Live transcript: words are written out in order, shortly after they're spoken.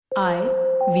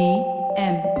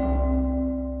IVM.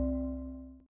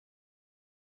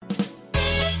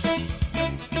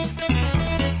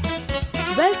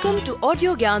 Welcome to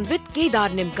Audio Gyan with Kedar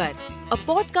Nimkar, a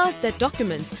podcast that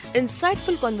documents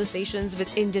insightful conversations with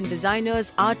Indian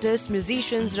designers, artists,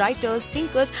 musicians, writers,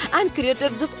 thinkers, and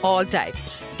creatives of all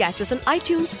types. Catch us on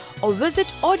iTunes or visit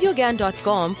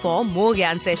audiogyan.com for more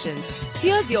Gyan sessions.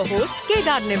 Here's your host,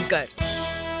 Kedar Nimkar.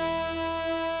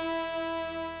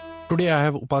 Today I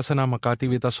have Upasana Makati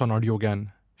with us on Audio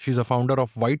Gyan. She's a founder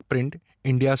of White Print,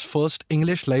 India's first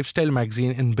English lifestyle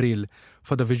magazine in Braille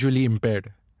for the visually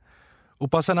impaired.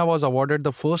 Upasana was awarded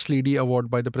the First Lady Award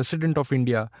by the President of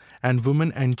India and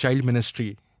Women and Child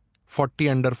Ministry, 40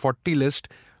 under 40 list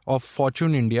of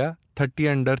Fortune India, 30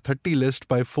 under 30 list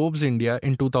by Forbes India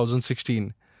in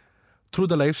 2016. Through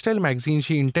the lifestyle magazine,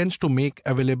 she intends to make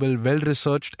available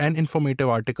well-researched and informative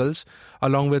articles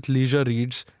along with leisure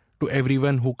reads to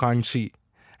everyone who can't see.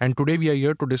 And today we are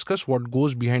here to discuss what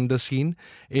goes behind the scene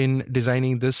in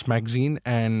designing this magazine.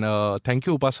 And thank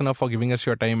you, Upasana, for giving us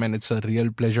your time. And it's a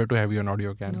real pleasure to have you on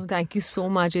Audio Gyan. No, thank you so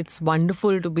much. It's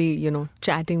wonderful to be,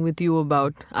 chatting with you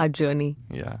about our journey.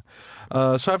 Yeah.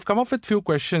 So I've come up with few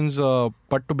questions.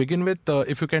 But to begin with,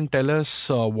 if you can tell us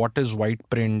what is White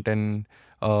Print and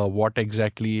what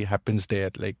exactly happens there,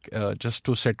 just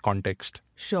to set context.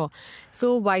 Sure.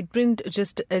 So White Print,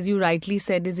 just as you rightly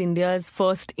said, is India's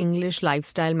first English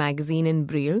lifestyle magazine in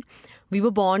Braille. We were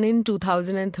born in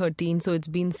 2013, so it's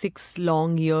been 6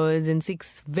 long years and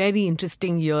 6 very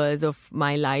interesting years of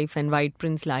my life and White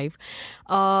Print's life.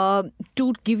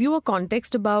 To give you a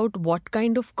context about what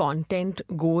kind of content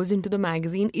goes into the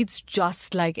magazine, it's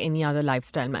just like any other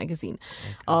lifestyle magazine.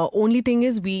 Okay. Only thing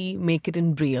is we make it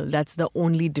in Braille. That's the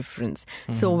only difference.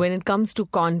 Mm-hmm. So when it comes to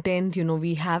content,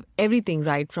 we have everything,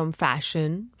 right from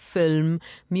fashion, film,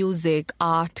 music,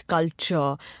 art,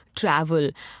 culture,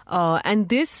 travel, and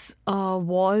this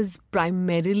was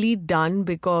primarily done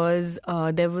because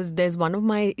there's one of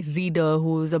my reader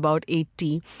who's about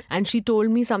 80, and she told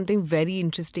me something very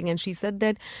interesting, and she said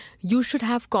that you should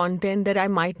have content that I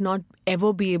might not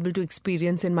ever be able to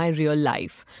experience in my real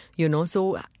life,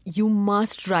 so you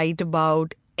must write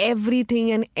about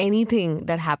everything and anything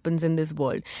that happens in this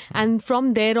world. And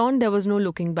from there on, there was no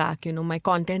looking back. My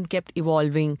content kept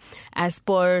evolving as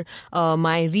per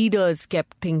my readers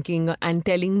kept thinking and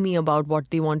telling me about what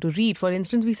they want to read. For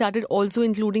instance, we started also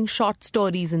including short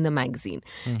stories in the magazine,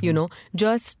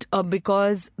 just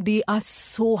because they are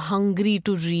so hungry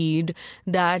to read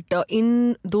that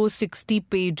in those 60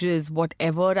 pages,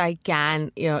 whatever I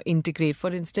can integrate. For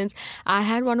instance, I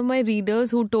had one of my readers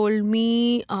who told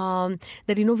me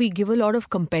that, we give a lot of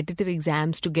competitive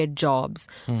exams to get jobs.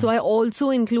 So I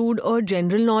also include a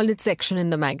general knowledge section in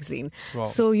the magazine. Wow.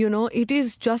 So, it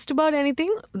is just about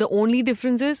anything. The only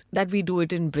difference is that we do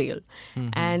it in Braille.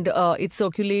 And it's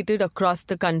circulated across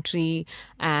the country.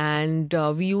 And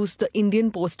we use the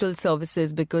Indian Postal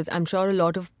Services because I'm sure a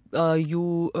lot of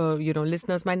you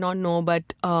listeners might not know,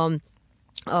 but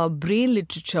Braille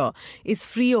literature is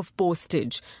free of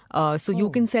postage. So you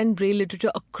can send Braille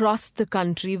literature across the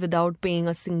country without paying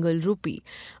a single rupee,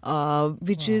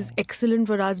 which is excellent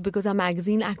for us because our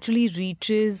magazine actually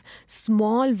reaches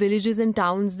small villages and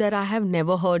towns that I have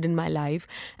never heard in my life.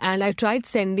 And I tried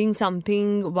sending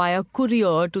something via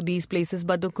courier to these places,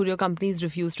 but the courier companies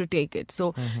refused to take it.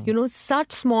 So,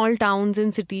 such small towns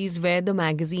and cities where the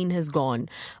magazine has gone,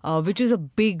 which is a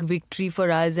big victory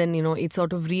for us. And, it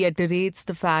sort of reiterates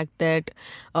the fact that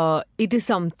it is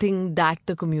something that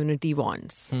the community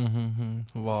wants.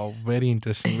 Wow, very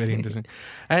interesting, very interesting.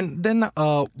 And then,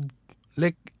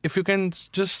 if you can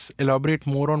just elaborate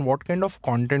more on what kind of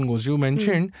content goes. You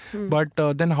mentioned, but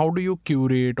then how do you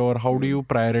curate or how do you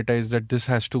prioritize that this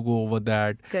has to go over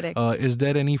that? Correct. Is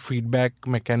there any feedback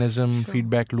mechanism,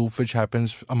 feedback loop which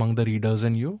happens among the readers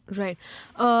and you? Right.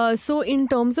 So in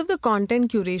terms of the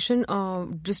content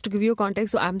curation, just to give you a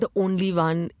context, so I'm the only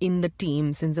one in the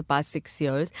team since the past 6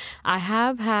 years. I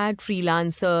have had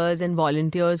freelancers and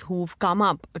volunteers who've come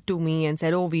up to me and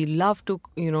said, we love to,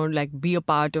 be a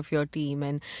part of your team.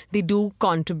 And they do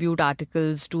contribute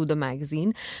articles to the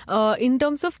magazine. In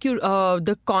terms of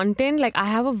the content, I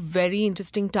have a very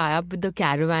interesting tie-up with the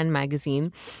Caravan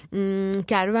magazine.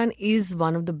 Caravan is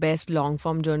one of the best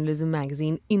long-form journalism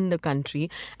magazine in the country.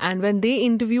 And when they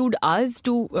interviewed us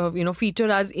to,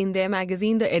 feature us in their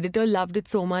magazine, the editor loved it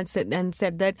so much and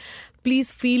said that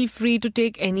please feel free to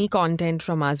take any content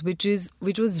from us, which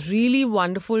was really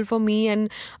wonderful for me. And,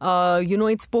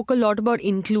 it spoke a lot about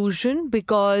inclusion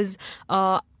because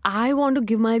I want to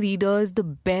give my readers the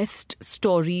best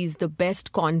stories, the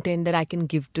best content that I can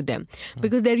give to them.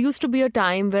 Because there used to be a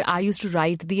time where I used to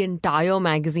write the entire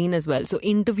magazine as well. So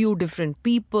interview different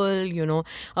people,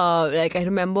 like I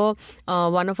remember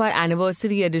one of our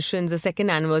anniversary editions, the second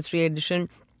anniversary edition,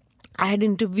 I had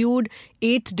interviewed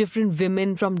 8 different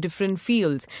women from different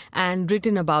fields and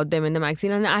written about them in the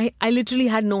magazine. And I literally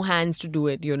had no hands to do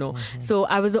it, So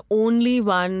I was the only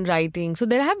one writing. So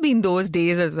there have been those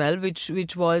days as well,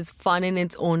 which was fun in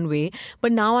its own way.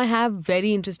 But now I have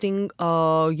very interesting,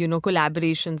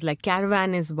 collaborations, like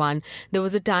Caravan is one. There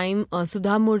was a time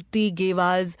Sudha Murthy gave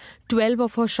us 12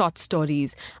 of her short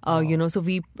stories, so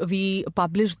we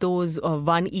published those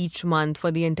one each month for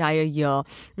the entire year.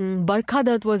 Barkha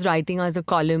Dutt was writing as a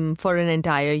column for an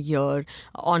entire year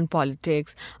on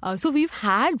politics. So we've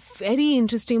had very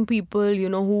interesting people,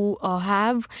 who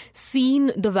have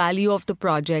seen the value of the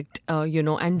project,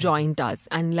 and joined us,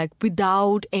 and like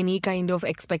without any kind of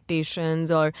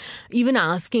expectations or even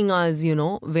asking us,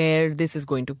 where this is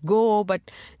going to go. But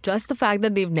just the fact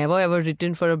that they've never ever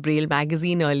written for a Braille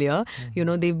magazine earlier,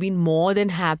 they've been more than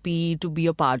happy to be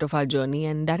a part of our journey.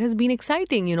 And that has been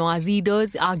exciting. Our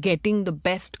readers are getting the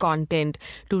best content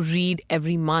to read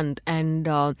every month. And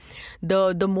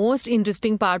the most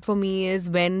interesting part for me is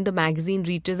when the magazine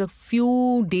reaches a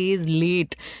few days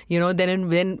late,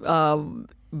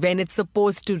 when it's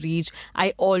supposed to reach,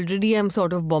 I already am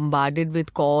sort of bombarded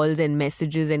with calls and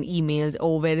messages and emails.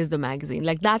 Oh, where is the magazine?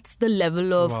 Like, that's the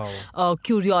level of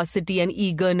curiosity and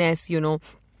eagerness,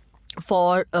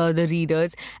 for the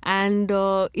readers. And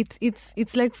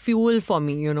it's like fuel for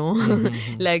me,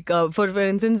 like for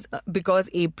instance, because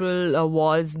April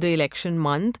was the election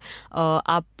month,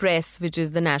 our press, which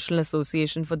is the National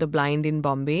Association for the Blind in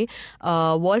Bombay,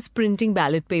 was printing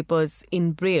ballot papers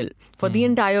in Braille for the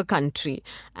entire country.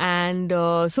 And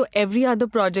so every other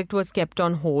project was kept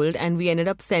on hold, and we ended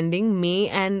up sending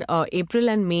April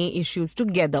and May issues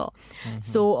together.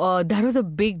 So that was a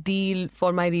big deal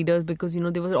for my readers, because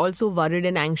they were also worried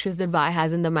and anxious that why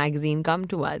hasn't the magazine come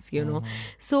to us,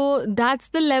 So that's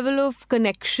the level of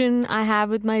connection I have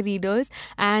with my readers.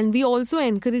 And we also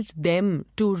encourage them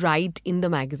to write in the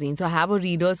magazine. So I have a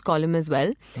readers column as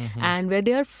well, and where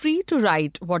they are free to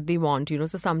write what they want,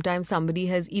 So sometimes somebody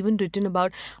has even written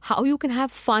about how you can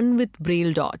have fun with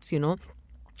Braille dots,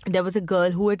 There was a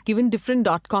girl who had given different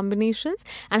dot combinations,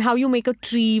 and how you make a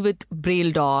tree with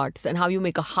Braille dots, and how you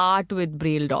make a heart with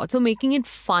Braille dots. So making it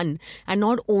fun and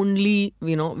not only,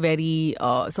 very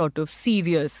sort of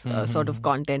serious sort of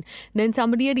content. Then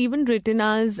somebody had even written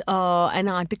us an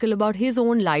article about his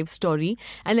own life story,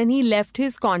 and then he left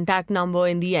his contact number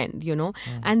in the end,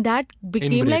 And that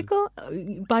became like a...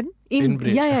 Pardon? In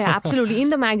Braille. Yeah, absolutely.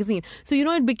 In the magazine. So,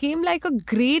 it became like a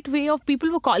great way of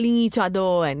people were calling each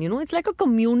other, and, it's like a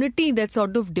community that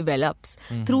sort of develops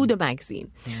through the magazine,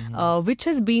 which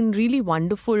has been really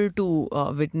wonderful to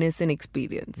witness and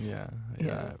experience.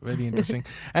 Yeah, very interesting.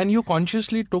 And you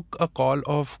consciously took a call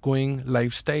of going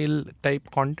lifestyle type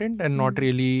content and not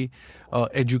really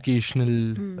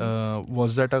educational.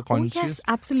 Was that a conscious? Oh, yes,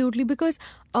 absolutely. Because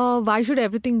why should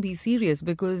everything be serious?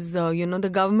 Because, the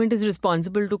government is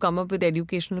responsible to come up with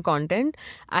educational content.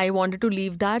 I wanted to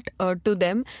leave that to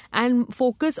them and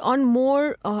focus on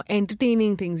more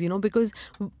entertaining things, because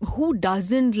who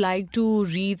doesn't like to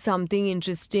read something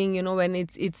interesting, when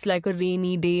it's like a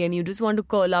rainy day and you just want to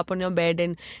curl up on your bed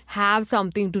and have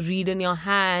something to read in your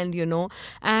hand,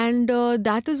 and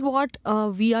that is what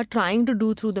we are trying to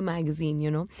do through the magazine,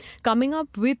 coming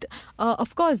up with,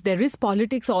 of course, there is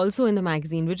politics also in the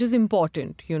magazine, which is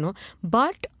important,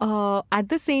 but at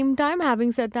the same time,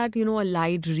 having said that, a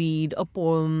light read, a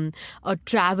poem, a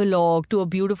travelogue to a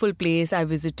beautiful place I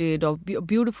visited, or a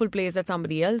beautiful place that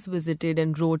somebody else visited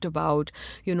and wrote about,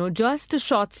 just a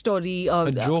short story. A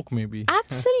joke maybe.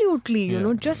 Absolutely,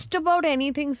 just about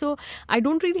anything. So I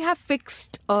don't really have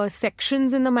fixed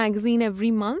sections in the magazine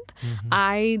every month.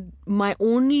 My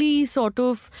only sort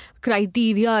of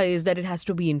criteria is that it has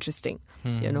to be interesting.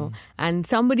 And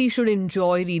somebody should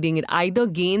enjoy reading it, either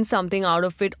gain something out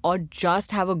of it or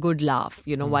just have a good laugh,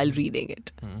 while reading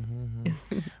it.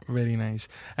 Very nice.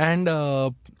 And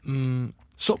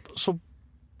so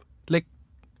like,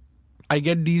 I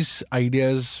get these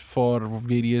ideas for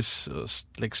various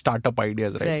like startup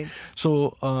ideas, right?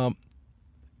 So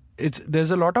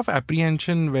there's a lot of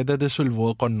apprehension whether this will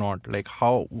work or not. Like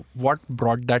what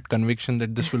brought that conviction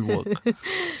that this will work?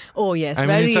 Oh yes, I mean,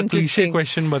 very it's a interesting. cliche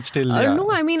question, but still, yeah.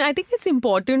 No, I mean, I think it's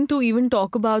important to even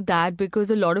talk about that because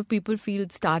a lot of people feel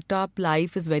startup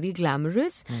life is very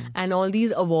glamorous and all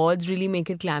these awards really make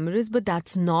it glamorous, but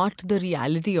that's not the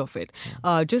reality of it.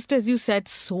 Just as you said,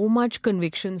 so much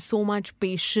conviction, so much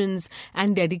patience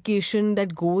and dedication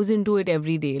that goes into it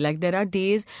every day. Like there are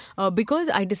days, because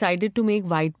I decided to make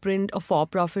White Print a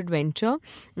for-profit venture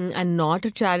and not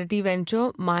a charity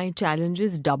venture, my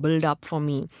challenges doubled up for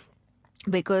me.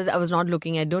 Because I was not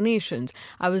looking at donations.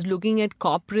 I was looking at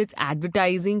corporates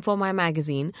advertising for my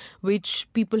magazine, which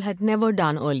people had never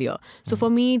done earlier. So for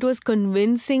me, it was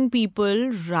convincing people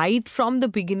right from the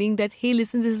beginning that, hey,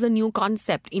 listen, this is a new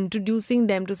concept, introducing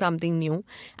them to something new,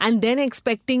 and then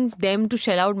expecting them to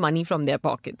shell out money from their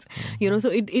pockets.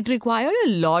 So it required a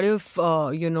lot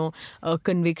of,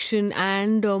 conviction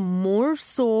and more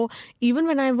so, even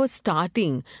when I was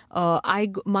starting,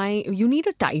 you need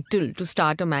a title to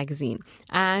start a magazine.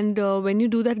 And when you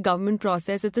do that government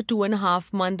process, it's a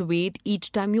 2.5 month wait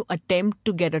each time you attempt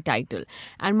to get a title.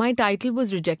 And my title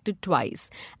was rejected twice.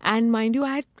 And mind you,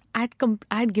 I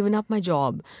had given up my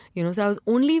job, so I was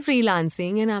only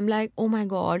freelancing and I'm like, oh my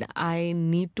God, I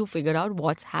need to figure out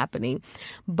what's happening.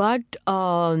 But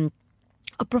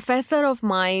a professor of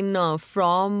mine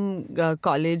from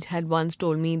college had once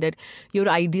told me that your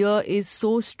idea is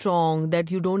so strong that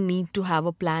you don't need to have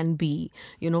a plan B.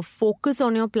 Focus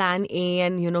on your plan A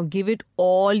and, give it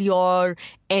all your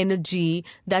energy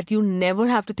that you never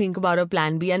have to think about a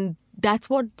plan B. And that's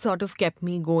what sort of kept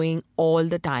me going all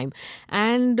the time.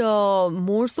 And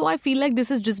more so, I feel like this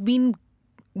has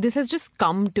just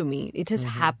come to me. It has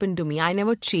happened to me. I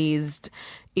never chased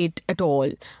it at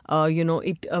all.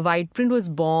 White Print was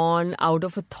born out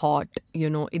of a thought,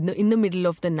 in the middle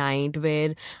of the night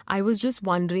where I was just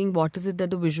wondering what is it that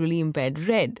the visually impaired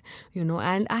read,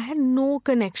 and I had no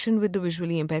connection with the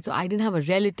visually impaired. So I didn't have a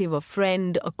relative, a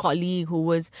friend, a colleague who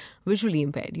was visually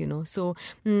impaired, So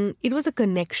it was a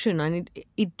connection and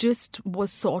it just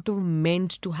was sort of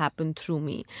meant to happen through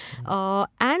me.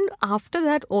 And after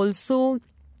that also,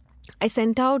 I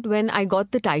sent out, when I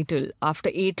got the title after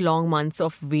 8 long months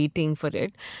of waiting for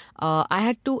it,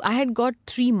 I had got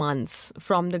 3 months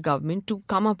from the government to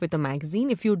come up with a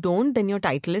magazine. If you don't, then your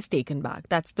title is taken back.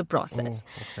 That's the process.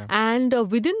 Okay. And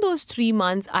within those 3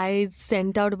 months, I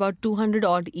sent out about 200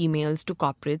 odd emails to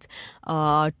corporates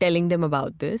telling them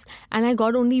about this. And I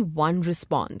got only one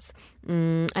response.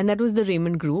 And that was the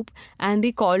Raymond Group. And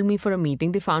they called me for a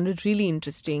meeting. They found it really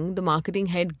interesting. The marketing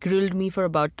head grilled me for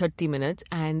about 30 minutes.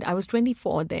 And I was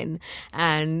 24 then.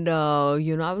 And,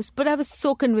 I was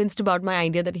so convinced about my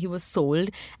idea that he was sold.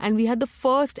 And we had the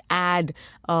first ad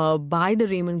by the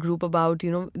Raymond Group about,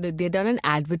 they'd done an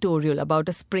advertorial about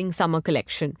a spring-summer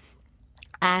collection.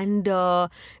 And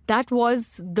that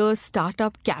was the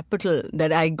startup capital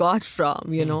that I got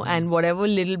from, and whatever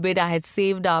little bit I had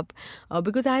saved up,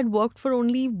 because I had worked for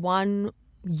only 1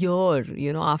 year,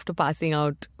 after passing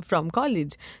out from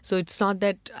college. So it's not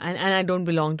that, and I don't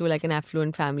belong to like an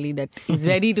affluent family that is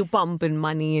ready to pump in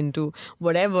money into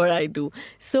whatever I do.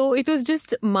 So it was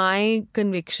just my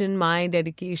conviction, my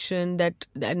dedication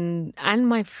and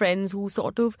my friends who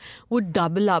sort of would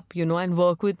double up, and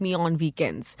work with me on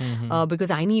weekends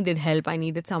because I needed help. I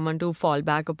needed someone to fall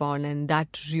back upon, and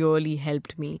that really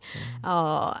helped me.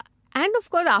 And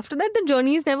of course, after that, the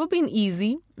journey has never been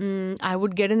easy. I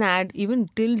would get an ad, even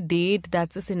till date,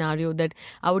 that's a scenario that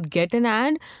I would get an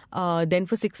ad, then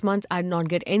for 6 months, I'd not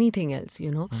get anything else,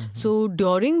 So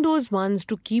during those months,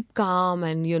 to keep calm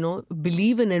and,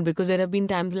 believe in it, because there have been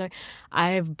times like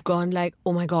I've gone like,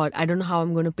 oh my God, I don't know how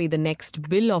I'm going to pay the next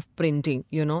bill of printing,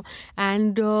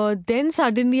 And then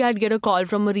suddenly I'd get a call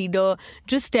from a reader,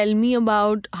 just tell me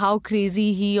about how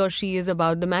crazy he or she is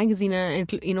about the magazine,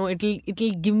 and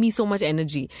it'll give me so much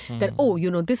energy that,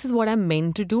 this is what I'm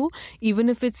meant to do. Even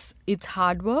if it's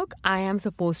hard work, I am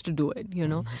supposed to do it,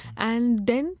 And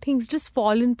then things just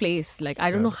fall in place. Like,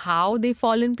 I don't know how they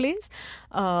fall in place.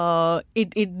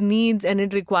 It needs and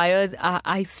it requires,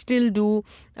 I still do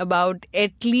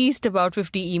at least about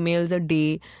 50 emails a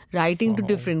day, writing to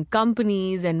different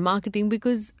companies and marketing,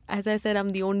 because as I said,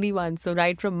 I'm the only one. So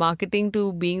right from marketing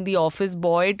to being the office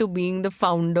boy to being the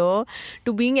founder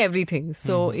to being everything.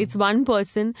 So it's one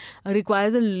person,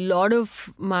 requires a lot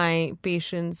of my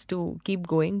patience to keep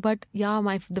going. But yeah,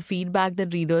 the feedback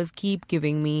that readers keep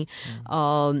giving me,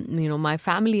 my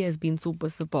family has been super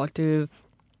supportive.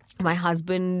 My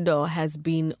husband has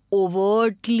been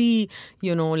overtly,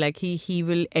 like he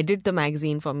will edit the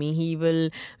magazine for me. He will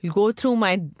go through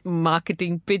my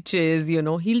marketing pitches,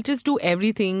 he'll just do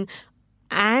everything.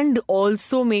 And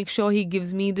also make sure he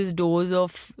gives me this dose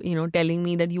of, telling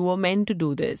me that you were meant to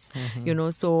do this,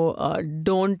 so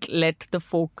don't let the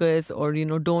focus or,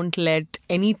 don't let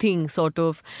anything sort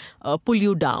of pull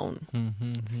you down.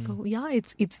 So yeah,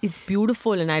 it's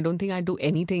beautiful, and I don't think I do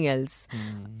anything else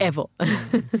ever.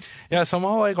 Yeah,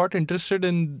 somehow I got interested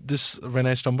in this when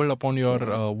I stumbled upon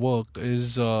your work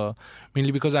is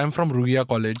mainly because I'm from Rugia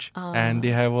College and they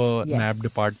have a NAB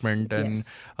department, and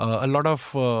a lot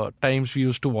of times we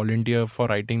used to volunteer for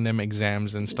writing them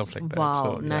exams and stuff like that. Wow,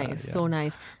 so, nice. So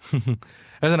nice.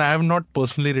 As in, I have not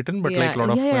personally written, but like a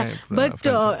lot of my but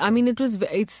I mean,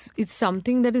 it's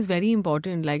something that is very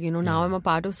important. Like, now I'm a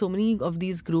part of so many of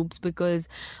these groups because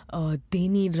they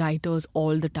need writers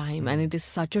all the time, and it is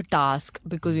such a task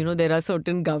because, there are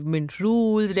certain government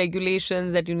rules,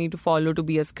 regulations that you need to follow to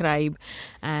be a scribe,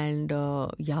 and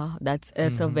that's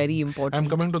a very important. I'm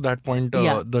coming to that point,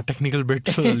 the technical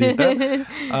bits later.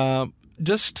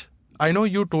 I know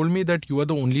you told me that you are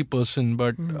the only person,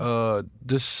 but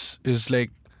this is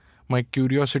like my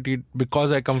curiosity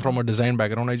because I come from a design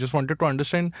background. I just wanted to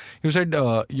understand. You said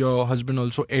your husband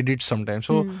also edits sometimes.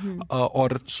 So, or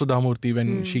Sudha Murthy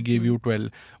when she gave you 12.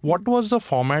 What was the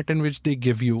format in which they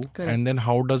give you? Correct. And then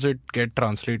how does it get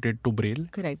translated to Braille?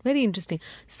 Correct. Very interesting.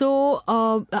 So,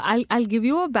 I'll give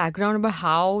you a background about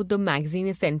how the magazine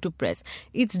is sent to press.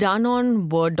 It's done on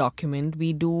Word document.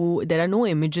 There are no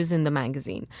images in the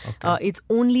magazine. Okay. It's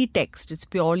only text. It's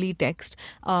purely text.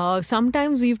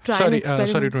 Sometimes we've tried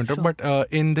sorry to interrupt, but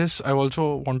in this I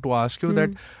also want to ask you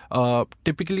that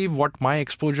typically what my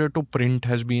exposure to print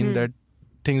has been that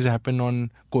things happen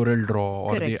on Corel Draw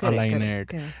or they align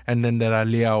it, and then there are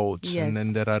layouts, and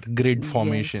then there are grid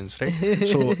formations, right?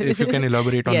 So if you can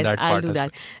elaborate on that part. I'll do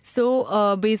that.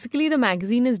 So basically the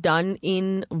magazine is done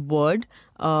in Word.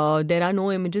 There are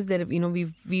no images.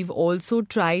 We've also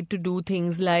tried to do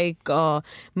things like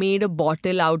made a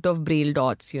bottle out of Braille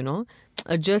dots,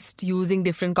 just using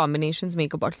different combinations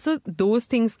make a bottle. So those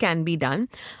things can be done.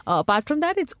 Apart from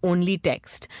that, it's only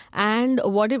text. And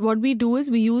what we do is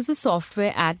we use a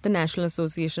software at the National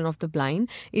Association of the Blind.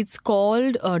 It's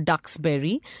called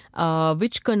Duxbury,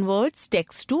 which converts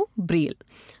text to Braille.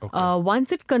 Okay.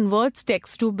 Once it converts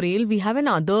text to Braille, we have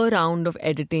another round of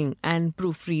editing and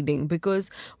proofreading, because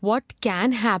what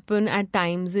can happen at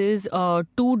times is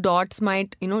two dots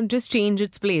might, just change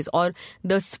its place, or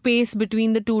the space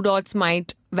between the two dots might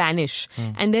vanish,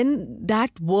 and then that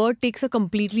word takes a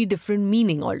completely different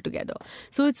meaning altogether.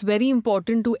 So it's very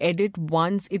important to edit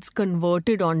once it's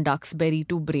converted on Duxbury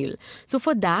to Braille. So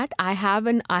for that, I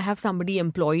have somebody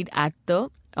employed at the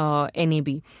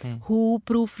NAB who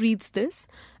proofreads this.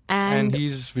 And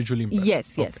he's visually impaired.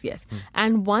 Yes.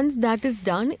 And once that is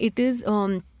done, it is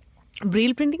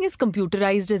Braille printing is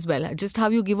computerized as well. Just how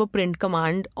you give a print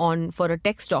command for a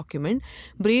text document,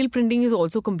 Braille printing is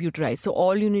also computerized. So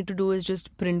all you need to do is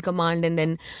just print command, and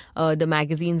then the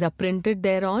magazines are printed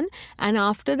thereon. And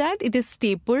after that, it is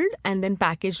stapled and then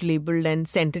packaged, labeled, and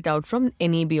sent it out from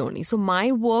NAB only. So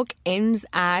my work ends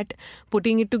at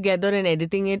putting it together and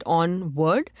editing it on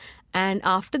Word. And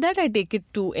after that, I take it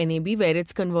to NAB, where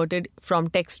it's converted from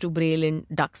text to Braille in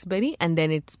Duxbury, and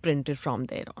then it's printed from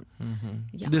there on.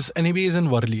 Yeah. This NAB is in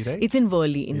Worli, right? It's in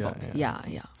Worli. Yeah.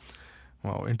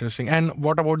 Wow, interesting. And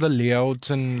what about the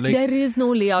layouts and like? There is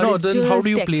no layout. No, it's then just how do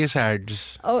you text. place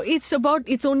ads?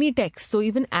 It's only text. So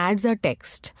even ads are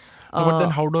text. No, but then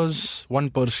how does one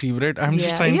perceive it? I'm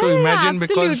just trying to imagine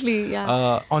because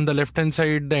on the left hand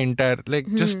side, the entire,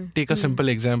 just take a simple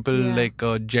example like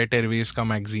Jet Airways ka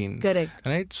magazine. Correct.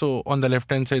 Right? So on the left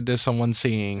hand side, there's someone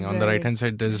saying. On the right hand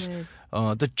side, there's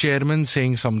the chairman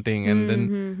saying something. And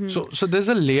then, so there's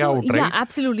a layout, right? Yeah,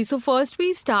 absolutely. So first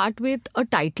we start with a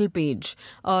title page.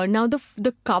 Now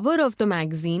the cover of the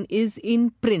magazine is in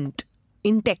print.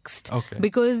 In text,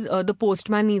 because the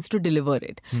postman needs to deliver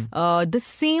it. The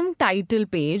same title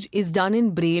page is done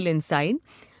in Braille inside.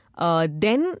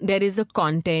 Then there is a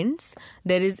contents,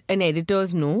 there is an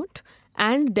editor's note,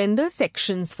 and then the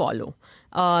sections follow.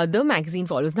 The magazine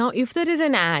follows. Now, if there is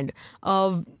an ad,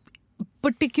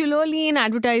 particularly in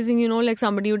advertising, like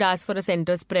somebody would ask for a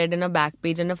center spread and a back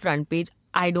page and a front page,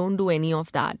 I don't do any of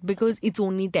that because it's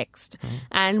only text.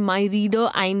 And my reader,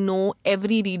 I know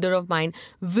every reader of mine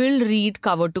will read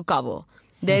cover to cover.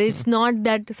 There is not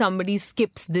that somebody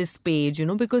skips this page,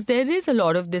 because there is a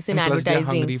lot of this in advertising.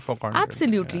 They're hungry for content.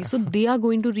 Absolutely. Yeah. So they are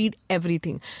going to read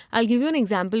everything. I'll give you an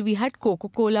example. We had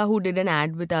Coca-Cola who did an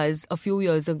ad with us a few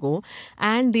years ago,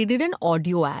 and they did an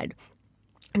audio ad.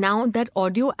 Now, that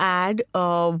audio ad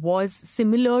was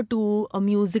similar to a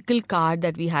musical card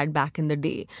that we had back in the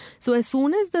day. So as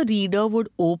soon as the reader would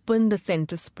open the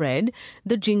center spread,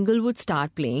 the jingle would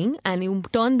start playing, and you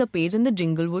turn the page and the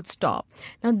jingle would stop.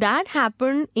 Now, that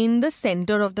happened in the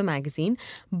center of the magazine,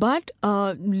 but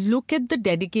look at the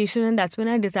dedication, and that's when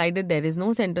I decided there is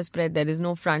no center spread, there is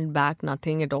no front, back,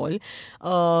 nothing at all.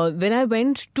 When I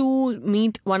went to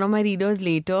meet one of my readers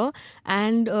later,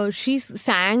 and she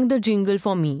sang the jingle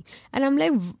for me, and I'm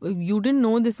like, you didn't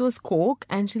know this was Coke?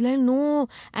 And she's like, no.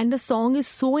 And the song is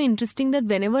so interesting that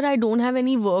whenever I don't have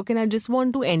any work and I just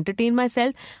want to entertain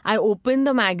myself, I open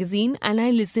the magazine and I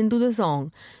listen to the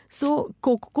song. So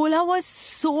Coca-Cola was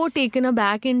so taken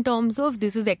aback in terms of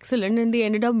this is excellent, and they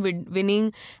ended up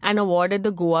winning an award at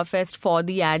the Goa Fest for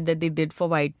the ad that they did for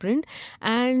White Print.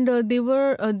 And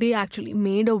they actually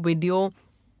made a video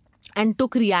and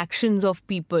took reactions of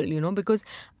people, because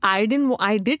I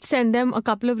did send them a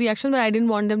couple of reactions, but I didn't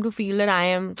want them to feel that I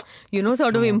am,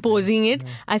 sort of imposing it.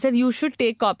 I said, you should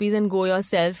take copies and go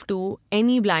yourself to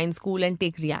any blind school and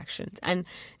take reactions. And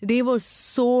they were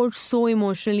so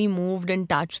emotionally moved and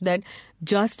touched that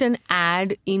just an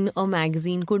ad in a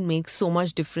magazine could make so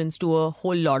much difference to a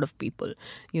whole lot of people,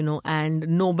 and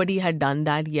nobody had done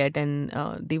that yet, and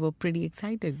they were pretty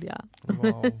excited.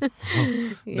 Wow.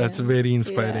 That's very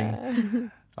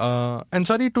inspiring. Yeah. And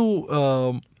sorry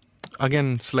to,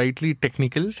 again, slightly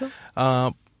technical. Sure.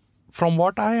 From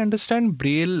what I understand,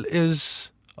 Braille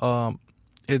is,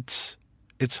 it's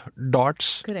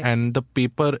dots. Correct. And the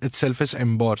paper itself is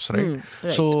embossed, right?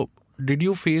 Right. So, did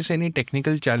you face any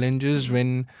technical challenges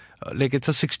when, it's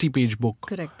a 60-page book?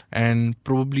 Correct. And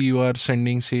probably you are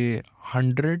sending, say,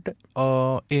 100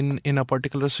 in a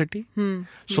particular city.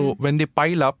 So when they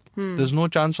pile up, there's no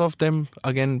chance of them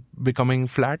again becoming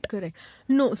flat. Correct.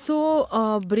 No.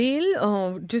 So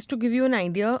Braille, just to give you an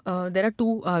idea,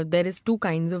 there is two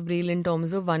kinds of Braille in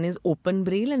terms of, one is open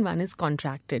Braille and one is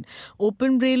contracted.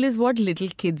 Open Braille is what little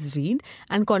kids read,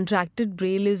 and contracted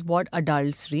Braille is what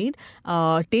adults read.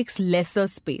 Takes lesser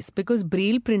space because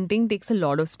Braille printing takes a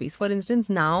lot of space. For instance,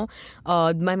 now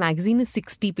my magazine is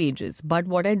 60 pages, but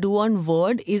what I do on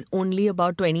Word is only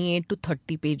about 28 to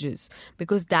 30 pages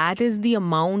because that is the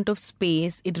amount of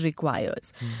space it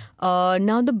requires.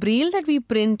 Now, the Braille that we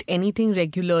print anything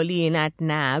regularly in at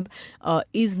NAB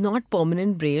is not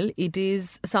permanent Braille. It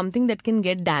is something that can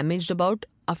get damaged about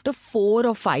after 4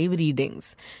 or 5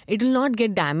 readings. It will not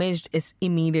get damaged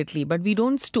immediately, but we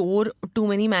don't store too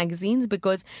many magazines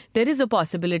because there is a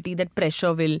possibility that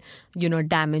pressure will,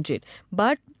 damage it.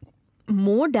 But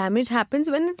more damage happens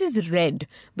when it is red,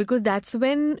 because that's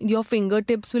when your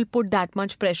fingertips will put that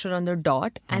much pressure on the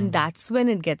dot, and that's when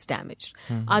it gets damaged.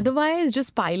 Otherwise,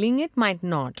 just piling it might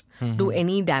not do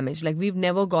any damage. Like, we've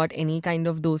never got any kind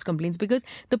of those complaints because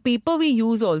the paper we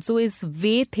use also is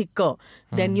way thicker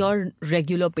than your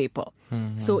regular paper.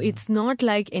 So it's not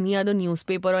like any other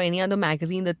newspaper or any other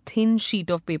magazine. The thin sheet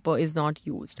of paper is not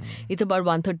used. It's about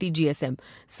 130 GSM.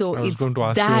 So I was it's going to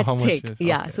ask that you how thick. much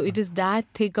Yeah, so it is that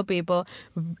thick a paper,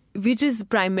 which is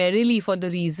primarily for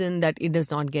the reason that it does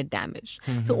not get damaged.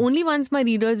 So only once my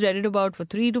readers read it about for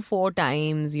 3 to 4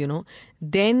 times,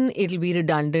 then it'll be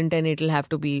redundant and it'll have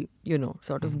to be,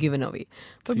 sort of given away.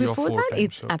 But 3 or before 4 that, times,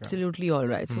 it's absolutely all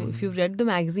right. So if you've read the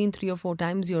magazine 3 or 4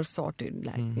 times, you're sorted.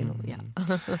 Yeah.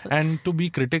 And to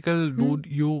be critical, do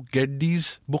you get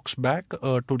these books back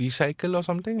to recycle or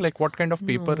something? Like, what kind of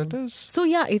paper it is? So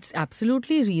yeah, it's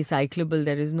absolutely recyclable.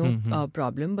 There is no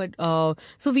problem. But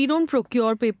so we don't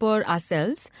procure paper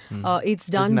ourselves. It's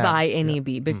done NAB, by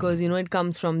NAB because it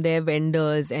comes from their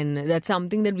vendors, and that's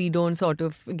something that we don't sort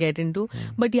of get into.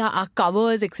 But yeah, our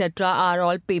covers etc. are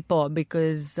all paper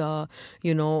because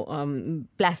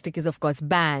plastic is of course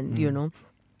banned.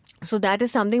 So that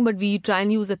is something, but we try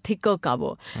and use a thicker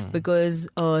cover because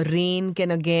rain can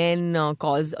again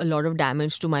cause a lot of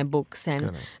damage to my books,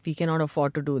 and we cannot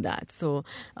afford to do that. So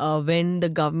when the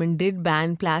government did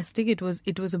ban plastic, it was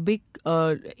a big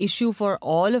issue for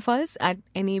all of us at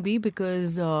NAB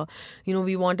because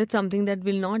we wanted something that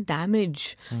will not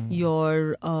damage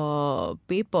your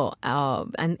paper,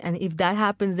 and if that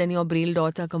happens, then your Braille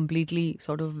dots are completely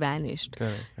sort of vanished.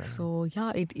 Correct. So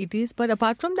yeah, it is. But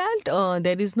apart from that,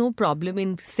 there is no problem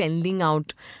in sending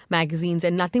out magazines,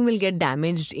 and nothing will get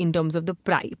damaged in terms of the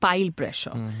pile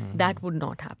pressure. That would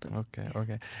not happen.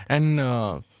 Okay. And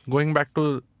going back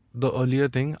to the earlier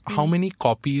thing, how many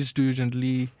copies do you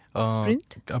generally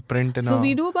print So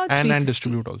we do about 350. and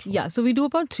distribute also. Yeah, so we do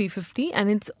about 350, and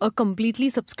it's a completely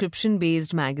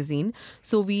subscription-based magazine.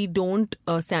 So we don't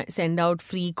send out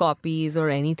free copies or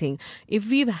anything. If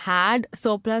we've had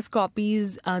surplus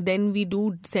copies, then we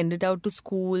do send it out to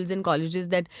schools and colleges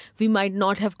that we might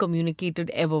not have communicated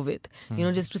ever with,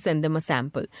 just to send them a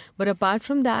sample. But apart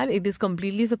from that, it is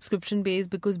completely subscription-based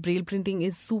because Braille printing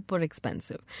is super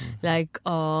expensive. Like,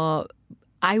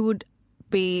 I would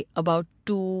pay about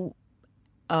 2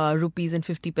 rupees and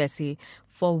 50 paise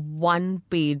for 1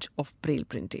 page of Braille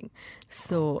printing.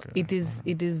 So it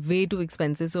is way too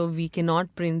expensive. So we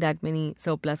cannot print that many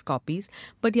surplus copies.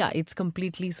 But yeah, it's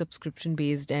completely subscription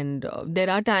based. And there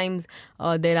are times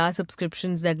there are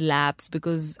subscriptions that lapse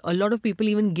because a lot of people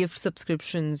even gift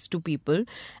subscriptions to people.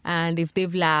 And if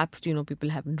they've lapsed, people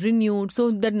haven't renewed.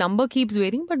 So the number keeps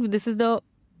varying. But this is the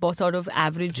sort of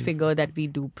average figure that we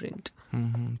do print.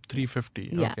 350.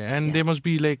 Yeah, okay. And they must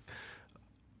be like,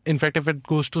 in fact, if it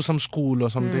goes to some school or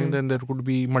something, then there could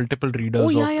be multiple readers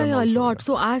of them a also, lot.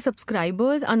 So our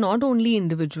subscribers are not only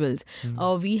individuals.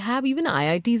 We have even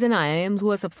IITs and IIMs who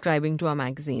are subscribing to our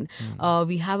magazine.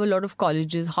 We have a lot of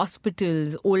colleges,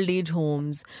 hospitals, old age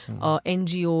homes,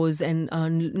 NGOs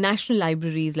and national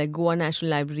libraries like Goa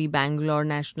National Library, Bangalore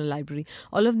National Library.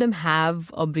 All of them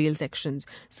have Braille sections.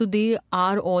 So they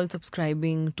are all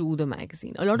subscribing to the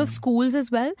magazine. A lot of schools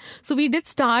as well. So we did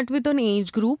start with an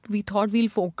age group. We thought we'll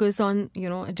focus on,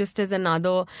 just as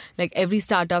another, like every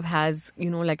startup has,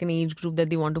 like an age group that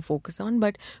they want to focus on.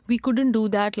 But we couldn't do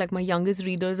that. Like my youngest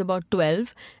reader is about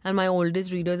 12 and my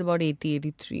oldest reader is about 80,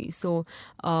 83. So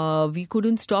we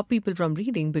couldn't stop people from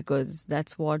reading because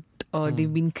that's what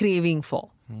they've been craving for.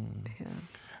 Yeah.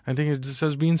 I think this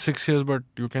has been 6 years, but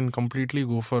you can completely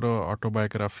go for a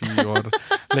autobiography or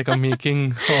like a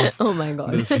making of Oh my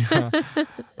God. this.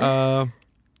 Yeah.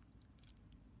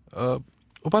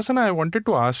 Upasana, I wanted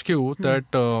to ask you that,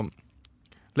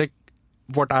 like,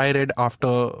 what I read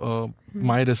after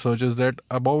my research is that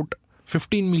about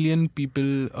 15 million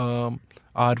people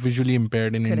are visually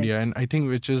impaired in India, and I think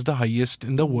which is the highest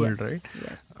in the world, right?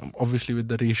 Yes. Obviously, with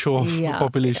the ratio of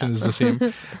population is the same.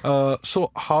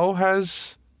 So, how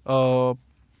has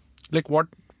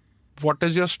what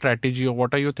is your strategy, or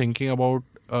what are you thinking about?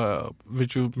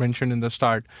 Which you mentioned in the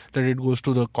start, that it goes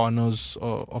to the corners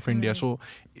of India. So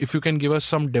if you can give us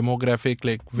some demographic,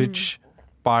 like which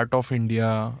part of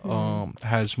India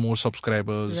has more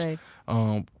subscribers, Right.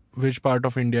 Which part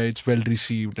of India it's well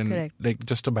received, and Correct. like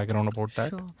just a background about that.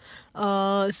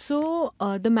 Sure. So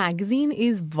the magazine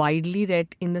is widely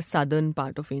read in the southern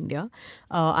part of India.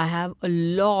 I have a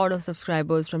lot of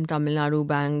subscribers from Tamil Nadu,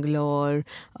 Bangalore,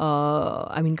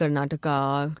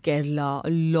 Karnataka, Kerala, a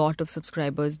lot of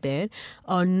subscribers there.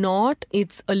 North,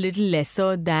 it's a little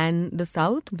lesser than the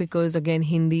south because again,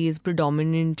 Hindi is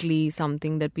predominantly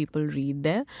something that people read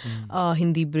there,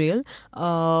 Hindi Braille.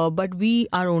 But we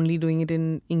are only doing it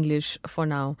in English for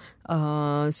now.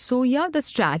 So yeah, the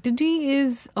strategy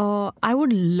is I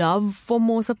would love for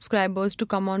more subscribers to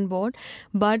come on board,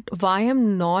 but why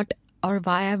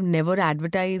I've never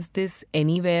advertised this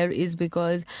anywhere is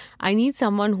because I need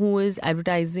someone who is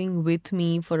advertising with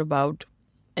me for about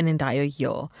an entire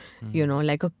year,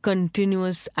 like a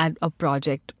continuous a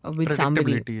project with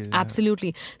somebody. Predictability, yeah.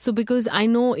 Absolutely. So because I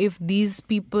know if these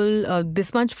people,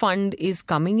 this much fund is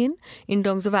coming in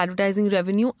terms of advertising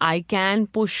revenue, I can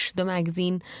push the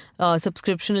magazine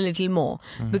subscription a little more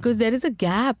because there is a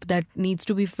gap that needs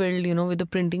to be filled, with the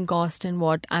printing cost and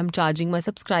what I'm charging my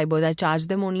subscribers. I charge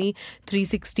them only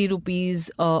 360 rupees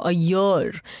a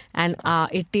year, and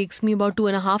it takes me about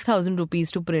 2,500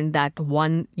 rupees to print that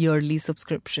one yearly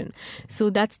subscription. So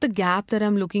that's the gap that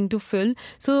I'm looking to fill.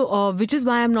 So which is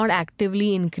why I'm not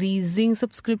actively increasing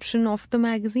subscription of the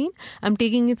magazine. I'm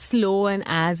taking it slow and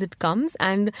as it comes.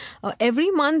 And every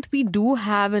month we do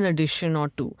have an edition or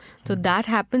two. So that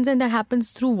happens, and that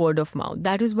happens through word of mouth.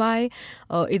 That is why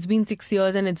it's been 6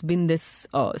 years and it's been this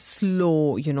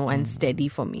slow, and steady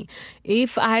for me.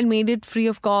 If I had made it free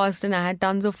of cost and I had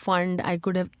tons of fund, I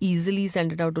could have easily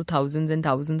sent it out to thousands and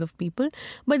thousands of people.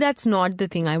 But that's not the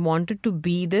thing. I wanted to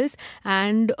be this,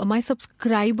 and my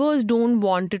subscribers don't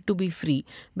want it to be free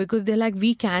because they're like,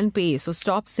 we can pay, so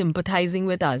stop sympathizing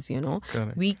with us.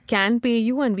 Correct. We can pay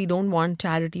you and we don't want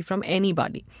charity from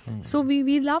anybody. So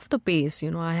we love the pace.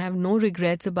 I have no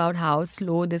regrets about how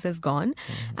slow this has gone.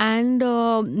 And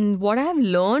what I have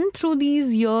learned through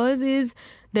these years is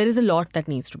there is a lot that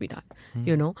needs to be done,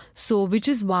 So which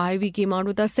is why we came out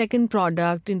with our second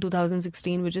product in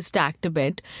 2016, which is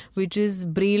Tactibet, which is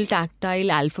Braille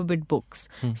tactile alphabet books.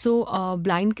 So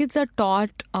blind kids are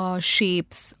taught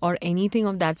shapes or anything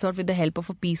of that sort with the help of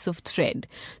a piece of thread.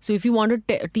 So if you want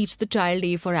to teach the child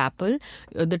A for apple,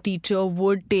 the teacher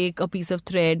would take a piece of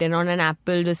thread and on an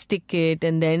apple just stick it,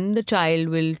 and then the child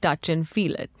will touch and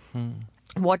feel it.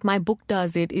 What my book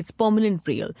does, it's permanent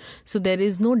Braille, so there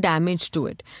is no damage to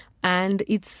it. And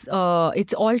it's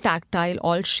all tactile.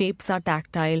 All shapes are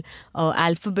tactile.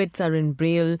 Alphabets are in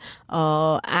Braille,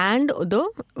 and the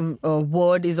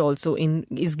word is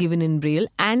given in Braille,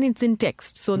 and it's in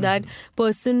text, so that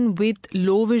person with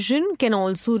low vision can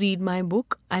also read my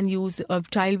book, and a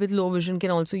child with low vision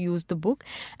can also use the book.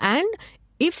 And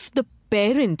if the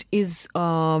parent is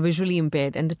visually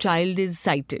impaired and the child is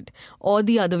sighted, or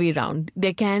the other way around,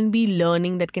 there can be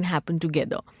learning that can happen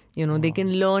together. They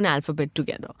can learn alphabet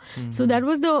together. So that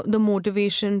was the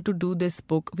motivation to do this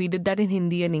book. We did that in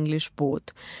Hindi and English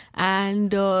both.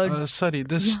 And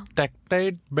Tactibet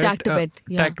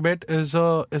is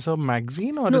a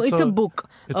magazine, or no? It's a book.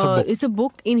 It's a book. It's a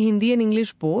book in Hindi and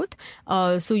English both.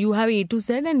 So you have A to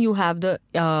Z, and you have the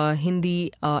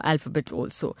Hindi alphabets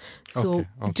also. So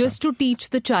just to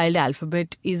teach the child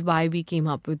alphabet is why we came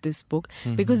up with this book,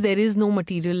 because there is no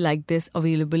material like this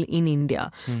available in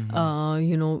India.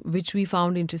 Which we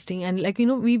found interesting. And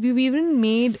we've even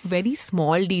made very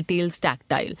small details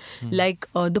tactile, like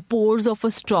the pores of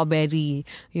a strawberry.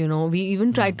 We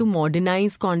even tried to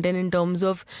modernize content in terms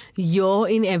of year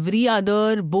in every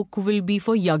other book will be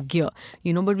for yagya,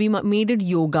 but we made it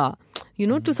yoga,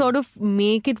 to sort of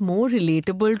make it more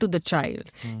relatable to the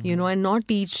child, and not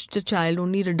teach the child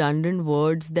only redundant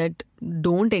words that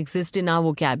don't exist in our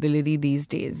vocabulary these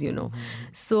days,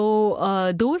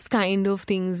 So those kind of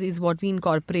things is what we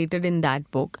incorporated in that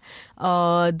book.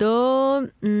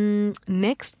 The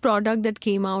next product that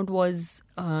came out was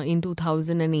in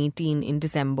 2018 in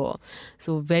December,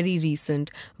 so very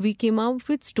recent. We came out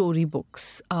with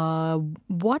storybooks.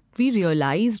 What we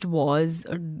realized was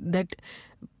that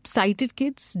sighted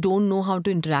kids don't know how to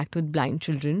interact with blind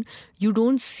children. You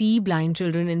don't see blind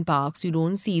children in parks. You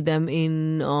don't see them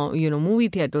in, movie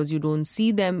theaters. You don't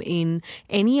see them in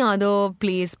any other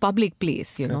place, public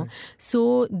place,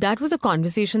 So that was a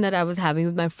conversation that I was having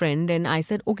with my friend. And I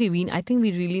said, okay, I think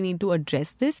we really need to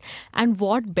address this. And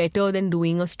what better than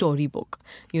doing a storybook,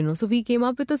 So we came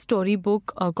up with a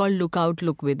storybook called Look Out,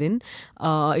 Look Within.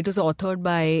 It was authored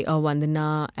by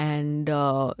Vandana, and,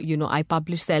 I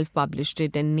self-published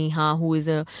it. And Neha, who is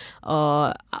a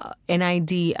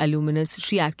NID alumnus,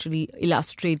 she actually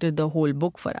illustrated the whole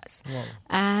book for us. Wow.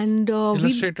 And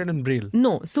illustrated in Braille?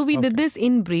 No. So we did this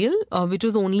in Braille, which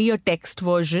was only a text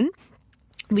version.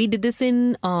 We did this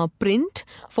in print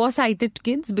for sighted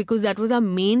kids, because that was our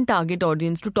main target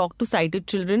audience, to talk to sighted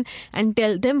children and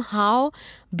tell them how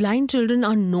blind children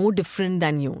are no different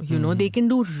than you. They can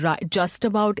do just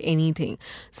about anything.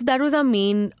 So that was our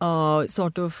main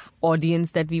sort of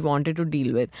audience that we wanted to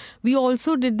deal with. We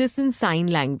also did this in sign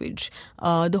language.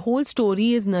 The whole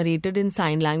story is narrated in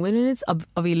sign language, and it's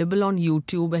available on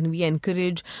YouTube. And we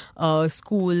encourage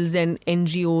schools and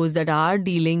NGOs that are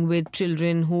dealing with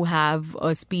children who have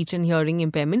a speech and hearing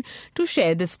impairment to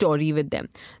share the story with them.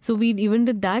 So we even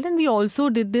did that, and we also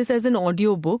did this as an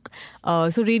audio book.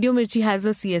 So Radio Mirchi has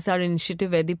a CSR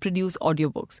initiative where they produce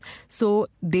audiobooks. So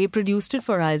they produced it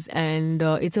for us, and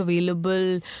it's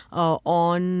available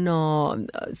on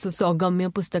Saugamya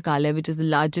Pustakalaya, which is the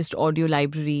largest audio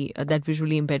library that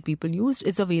visually impaired people use.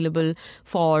 It's available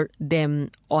for them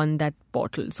on that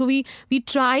portal. So we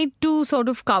tried to sort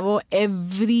of cover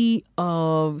every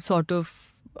sort of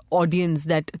audience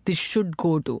that this should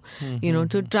go to,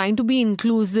 to trying to be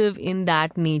inclusive in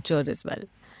that nature as well.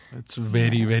 It's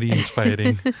very, very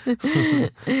inspiring.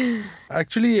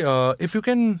 Actually, if you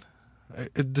can,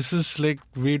 this is like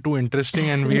way too interesting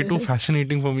and way too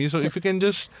fascinating for me. So if you can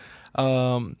just,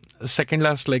 second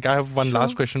last, I have one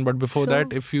last question, but before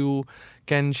that, if you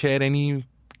can share any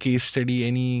case study,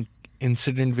 any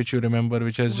incident which you remember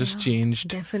which has just changed.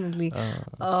 Definitely.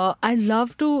 I'd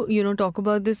love to, talk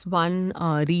about this one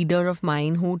reader of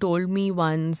mine who told me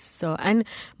once, and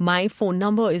my phone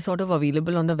number is sort of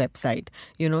available on the website,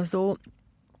 so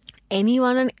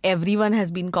anyone and everyone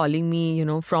has been calling me,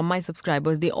 from my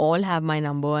subscribers. They all have my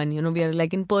number, and, we are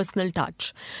like in personal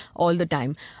touch all the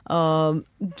time.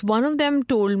 One of them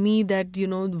told me that,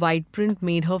 white print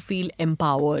made her feel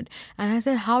empowered. And I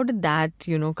said, how did that,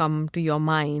 come to your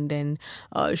mind? And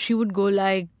she would go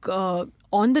like,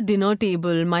 on the dinner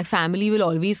table, my family will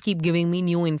always keep giving me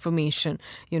new information,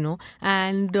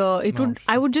 and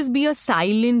I would just be a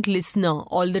silent listener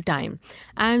all the time.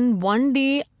 And one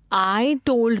day I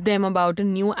told them about a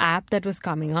new app that was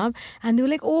coming up, and they were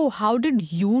like, "Oh, how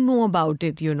did you know about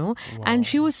it?" Wow. And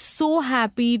she was so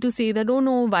happy to say that, "Oh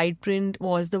no, Whiteprint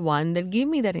was the one that gave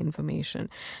me that information."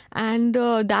 And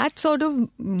that sort of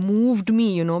moved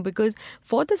me, because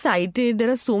for the sighted, there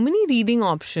are so many reading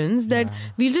options that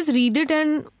we'll just read it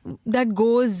and that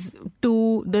goes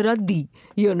to the raddi,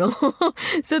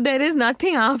 so there is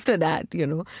nothing after that,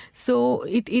 so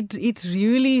it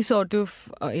really sort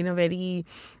of in a very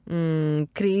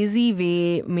crazy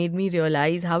way made me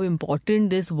realize how important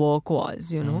this work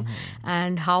was,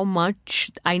 and how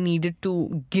much I needed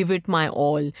to give it my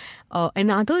all.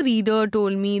 Another reader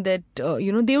told me that,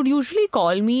 they would usually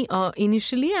call me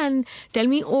initially and tell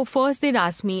me, first they'd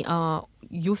ask me,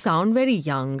 "You sound very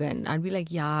young," and I'd be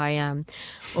like, "Yeah, I am."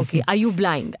 "Okay, are you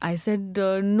blind?" I said,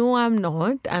 "No, I'm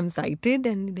not. I'm sighted."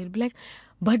 And they'll be like,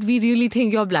 "But we really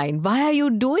think you're blind. Why are you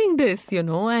doing this?"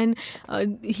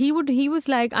 And he was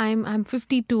like, I'm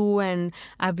 52 and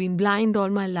I've been blind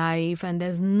all my life, and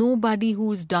there's nobody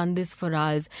who's done this for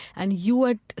us. And you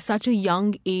at such a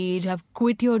young age have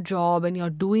quit your job and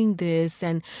you're doing this.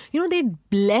 And, they'd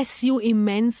bless you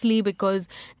immensely, because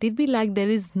they'd be like, there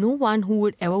is no one who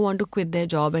would ever want to quit their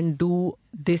job and do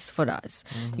this for us,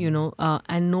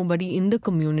 and nobody in the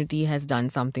community has done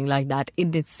something like that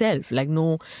in itself. Like,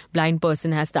 no blind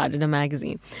person has started a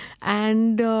magazine.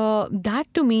 And that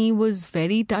to me was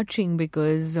very touching,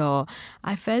 because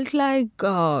I felt like,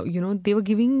 they were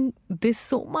giving this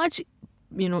so much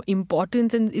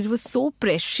importance, and it was so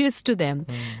precious to them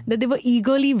that they were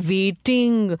eagerly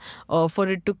waiting for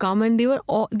it to come, and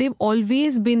they've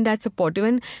always been that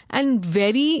supportive. And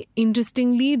very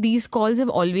interestingly, these calls have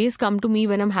always come to me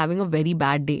when I'm having a very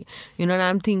bad day, and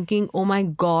I'm thinking, oh my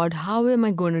God, how am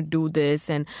I going to do this,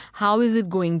 and how is it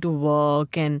going to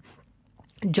work? And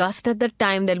just at that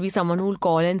time, there'll be someone who'll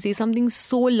call and say something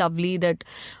so lovely that,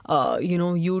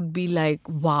 you'd be like,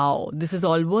 wow, this is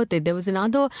all worth it. There was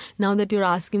another, now that you're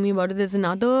asking me about it, there's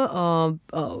another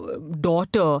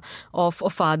daughter of a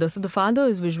father. So the father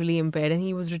is visually impaired and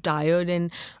he was retired,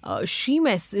 and she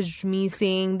messaged me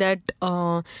saying that,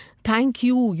 thank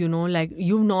you, like,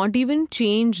 you've not even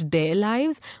changed their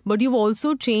lives, but you've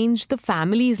also changed the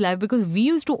family's life, because we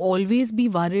used to always be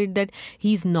worried that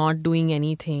he's not doing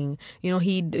anything.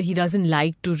 He doesn't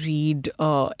like to read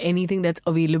anything that's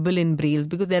available in Braille,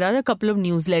 because there are a couple of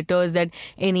newsletters that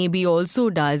NAB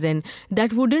also does, and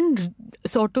that wouldn't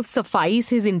sort of suffice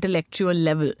his intellectual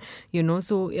level,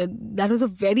 So that was a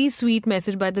very sweet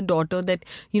message by the daughter that,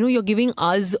 you're giving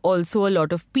us also a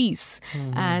lot of peace.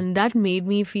 And that made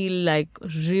me feel like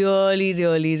really,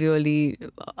 really, really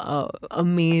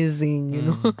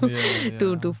amazing,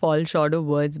 to fall short of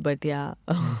words. But yeah.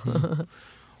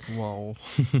 Wow.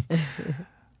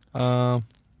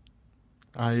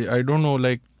 I don't know,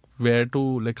 like, where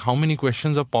to, like, how many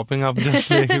questions are popping up just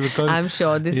like, because I'm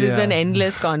sure this is an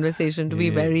endless conversation, to be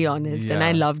very honest, and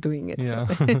I love doing it. Yeah.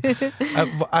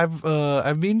 So.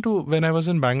 I've been to, when I was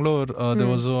in Bangalore, there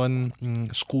was one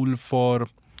school for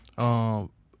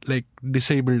like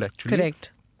disabled, actually. Correct.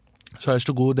 So I used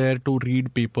to go there to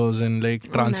read papers and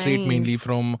like translate mainly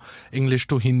from English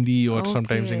to Hindi, or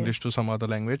sometimes English to some other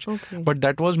language. But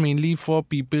that was mainly for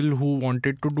people who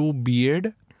wanted to do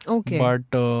B.Ed. But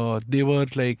they were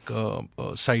like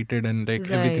sighted, and like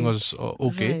everything was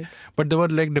okay. But there were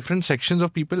like different sections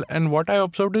of people, and what I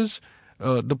observed is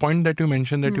the point that you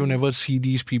mentioned, that you never see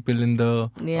these people in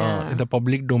the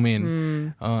public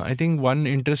domain. I think one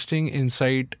interesting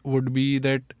insight would be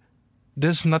that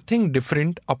there's nothing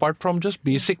different apart from just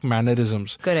basic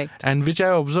mannerisms. Correct. And which I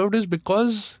observed is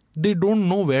because they don't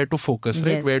know where to focus,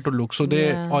 right? Where to look. So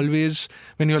they always,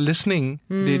 when you're listening,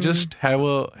 they just have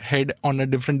a head on a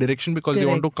different direction because they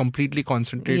want to completely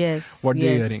concentrate what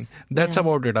they're hearing. That's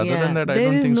about it. Other than that, I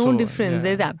don't think so. There is no difference.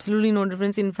 There's absolutely no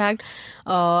difference. In fact,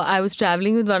 I was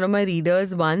traveling with one of my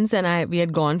readers once, and we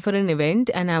had gone for an event,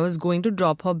 and I was going to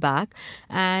drop her back,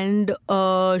 and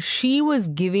she was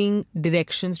giving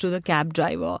directions to the cab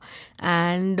driver,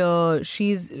 and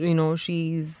she's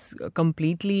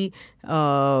completely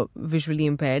visually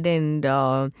impaired, and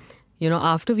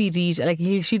after we reached, like,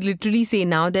 she'd literally say,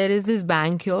 now there is this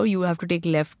bank here, you have to take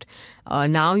left,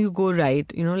 now you go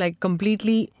right, like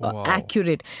completely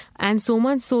accurate. And so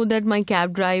much so that my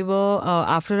cab driver,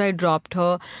 after I dropped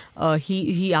her,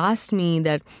 he asked me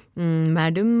that,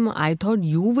 madam, I thought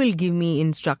you will give me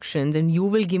instructions and you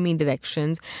will give me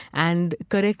directions and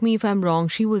correct me if I'm wrong.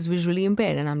 She was visually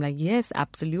impaired. And I'm like, yes,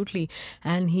 absolutely.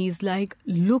 And he's like,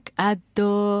 look at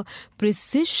the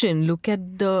precision, look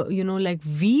at the, like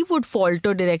we would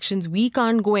falter directions. We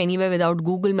can't go anywhere without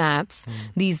Google Maps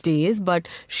these days, but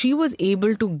she was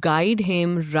able to guide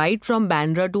him right from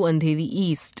Bandra to Andheri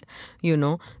East,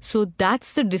 So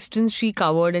that's the distance she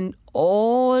covered, and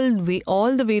all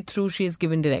the way through she has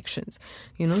given directions,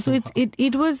 So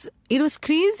it was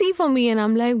crazy for me, and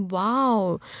I'm like,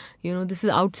 wow, this is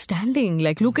outstanding.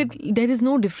 Like, look at, there is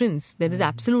no difference. There is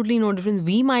absolutely no difference.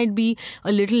 We might be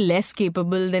a little less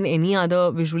capable than any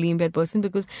other visually impaired person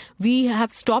because we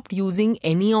have stopped using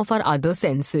any of our other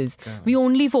senses. We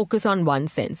only focus on one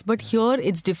sense. But here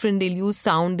it's different. They'll use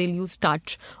sound, they'll use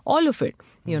touch, all of it,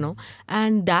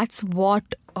 and that's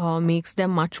what makes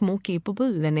them much more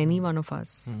capable than any one of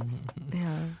us.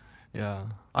 Yeah.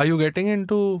 Are you getting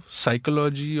into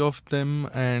psychology of them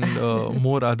and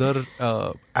more other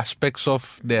aspects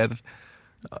of their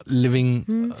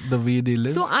living, the way they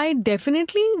live? So I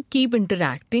definitely keep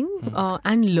interacting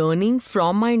and learning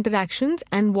from my interactions.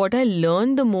 And what I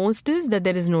learn the most is that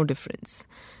there is no difference.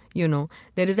 There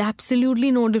is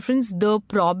absolutely no difference. The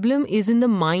problem is in the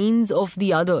minds of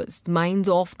the others, minds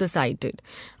of the sighted.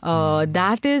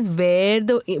 That is where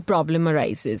the problem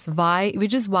arises.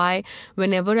 Which is why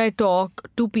whenever I talk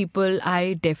to people,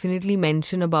 I definitely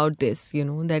mention about this,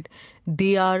 that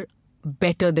they are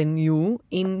better than you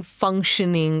in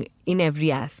functioning in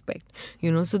every aspect,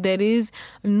 so there is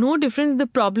no difference. The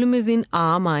problem is in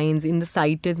our minds, in the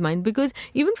sighted's mind, because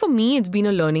even for me, it's been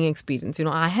a learning experience.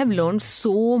 I have learned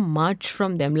so much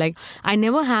from them. Like, I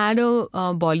never had a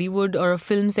Bollywood or a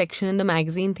film section in the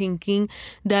magazine thinking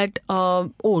that,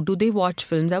 do they watch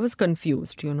films? I was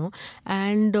confused,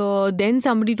 and then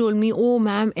somebody told me, oh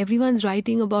ma'am, everyone's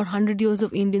writing about 100 years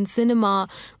of Indian cinema.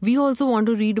 We also want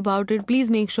to read about it. Please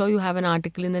make sure you have an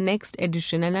article in the next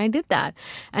edition. And I did that.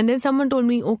 And then someone told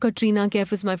me, oh, Katrina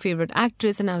Kaif is my favorite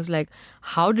actress. And I was like,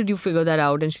 how did you figure that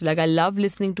out? And she's like, I love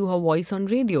listening to her voice on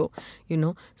radio,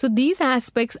 So these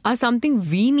aspects are something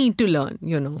we need to learn,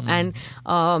 And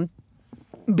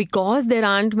because there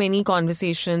aren't many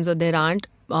conversations or there aren't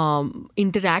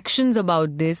interactions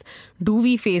about this, do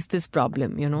we face this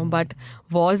problem, But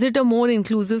was it a more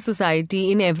inclusive society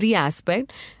in every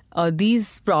aspect?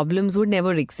 These problems would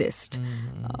never exist.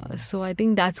 So I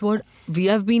think that's what we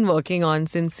have been working on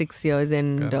since 6 years,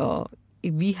 and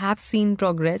we have seen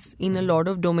progress in a lot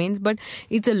of domains, but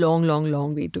it's a long, long,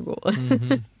 long way to go.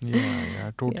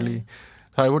 Yeah, totally. Yeah.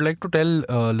 So I would like to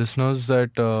tell listeners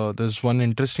that there's one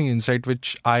interesting insight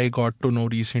which I got to know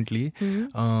recently.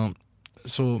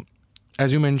 So,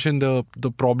 as you mentioned,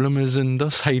 the problem is in the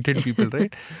sighted people,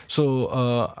 right? So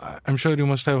I'm sure you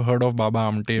must have heard of Baba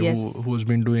Amte, yes.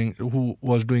 who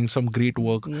was doing some great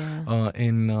work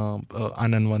in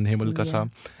Anand Vandhe Mulkasa.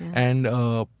 And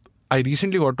I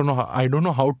recently got to know, I don't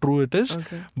know how true it is,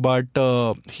 but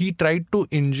he tried to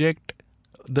inject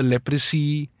the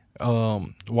leprosy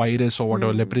virus or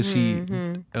whatever, leprosy,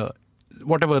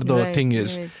 whatever the thing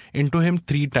is, into him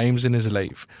 3 times in his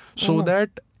life, so that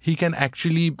he can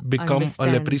actually become a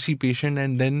leprosy patient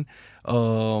and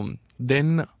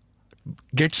then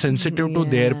get sensitive to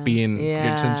their pain,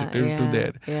 get sensitive to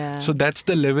their... So that's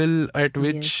the level at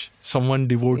which someone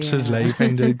devotes his life,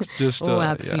 and it's just...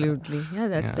 absolutely.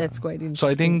 That's quite interesting. So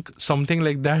I think something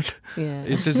like that,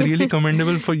 it's really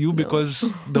commendable for you,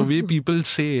 because the way people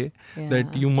say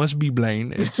that you must be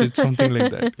blind, it's something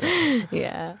like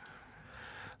that.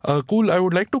 Cool. I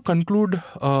would like to conclude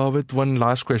with one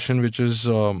last question, which is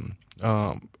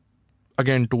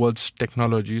again towards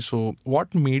technology. So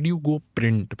what made you go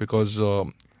print? Because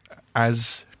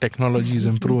as technology is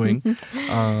improving,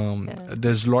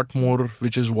 there's a lot more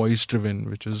which is voice driven,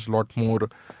 which is a lot more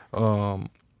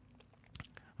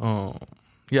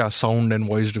sound and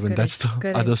voice driven. That's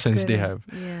the other sense they have,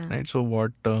 right? So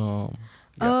what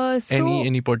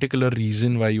any particular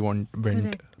reason why you went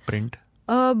print?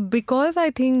 Because I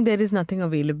think there is nothing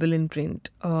available in print.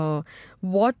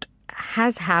 What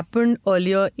has happened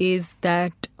earlier is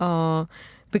that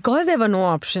because there were no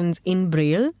options in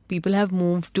Braille, people have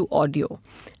moved to audio.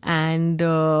 And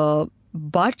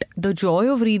but the joy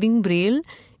of reading Braille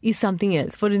is something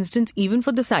else. For instance, even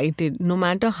for the sighted, no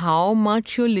matter how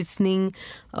much you're listening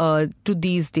to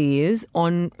these days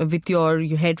on with your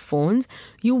headphones,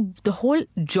 the whole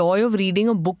joy of reading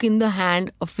a book in the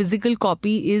hand, a physical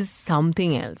copy, is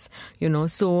something else.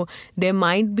 So there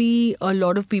might be a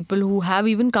lot of people who have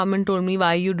even come and told me,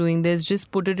 why are you doing this?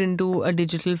 Just put it into a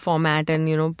digital format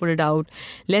and put it out,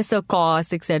 lesser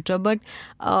cost, etc. But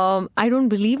I don't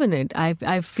believe in it.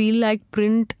 I feel like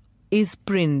print is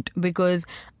print, because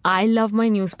I love my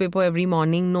newspaper every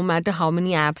morning, no matter how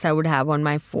many apps I would have on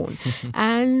my phone.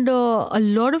 And a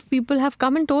lot of people have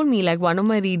come and told me, like one of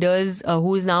my readers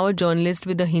who is now a journalist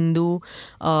with the Hindu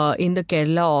in the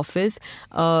Kerala office,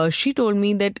 she told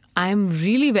me that I'm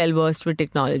really well versed with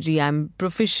technology. I'm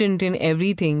proficient in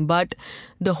everything, but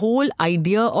the whole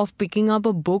idea of picking up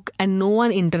a book and no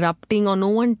one interrupting or no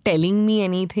one telling me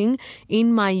anything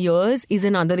in my ears is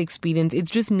another experience.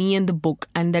 It's just me and the book,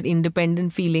 and that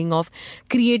independent feeling of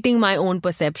creating my own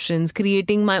perceptions,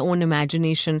 creating my own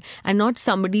imagination, and not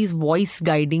somebody's voice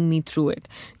guiding me through it,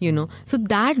 So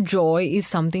that joy is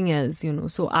something else,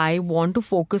 So I want to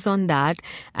focus on that.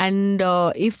 And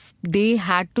if they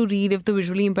had to read, if the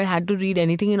visually impaired had to read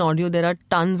anything in audio, there are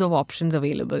tons of options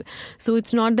available. So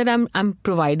it's not that I'm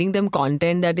providing them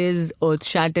content that is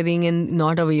earth-shattering and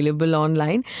not available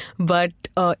online, but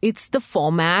it's the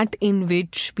format in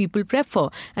which people prefer.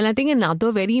 And I think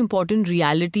another very important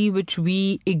reality which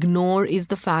we ignore is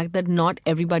the fact that not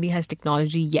everybody has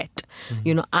technology yet.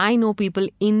 I know people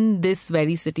in this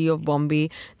very city of Bombay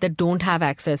that don't have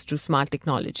access to smart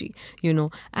technology,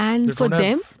 and they for don't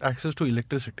them, have access to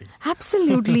electricity.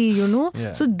 Absolutely,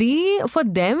 Yeah. So for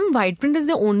them, white print is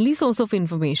the only source of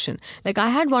information. Like I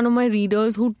had one of my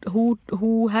readers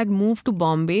who had moved to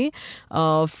Bombay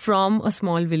from a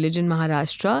small village in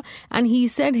Maharashtra, and he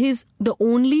said the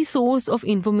only source of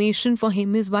information for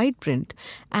him is white print.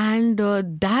 And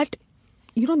that,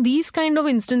 these kind of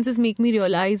instances make me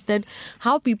realize that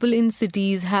how people in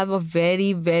cities have a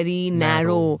very, very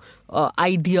narrow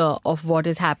idea of what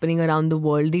is happening around the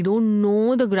world. They don't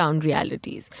know the ground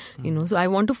realities, So I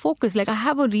want to focus. Like I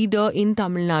have a reader in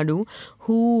Tamil Nadu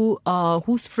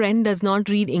whose friend does not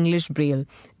read English Braille,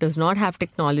 does not have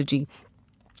technology.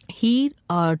 He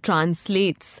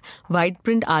translates white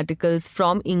print articles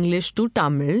from English to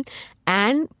Tamil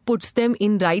and writes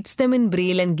them in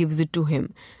Braille and gives it to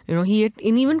him. He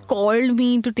even called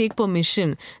me to take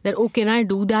permission that, can I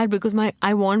do that? Because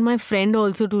I want my friend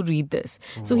also to read this.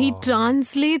 So he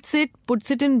translates it,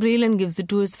 puts it in Braille and gives it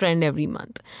to his friend every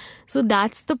month. So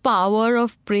that's the power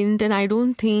of print, and I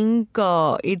don't think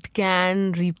it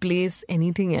can replace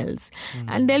anything else.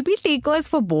 And there'll be takers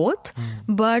for both,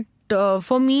 but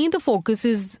for me, the focus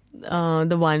is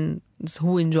the ones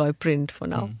who enjoy print for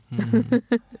now.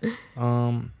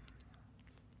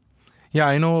 Yeah,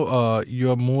 I know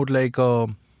you are more like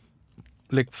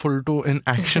full to in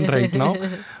action right now.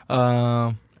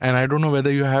 And I don't know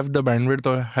whether you have the bandwidth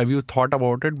or have you thought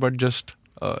about it, but just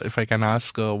if I can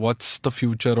ask, what's the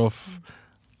future of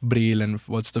Braille and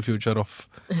what's the future of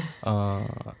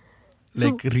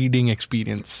reading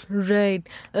experience? Right.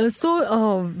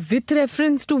 So with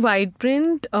reference to white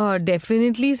print,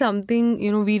 definitely something,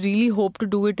 we really hope to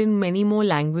do it in many more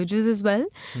languages as well,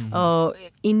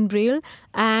 in Braille.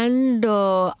 And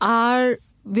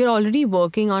we're already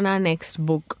working on our next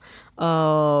book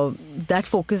that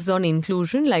focuses on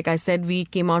inclusion. Like I said, we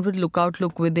came out with Look Out,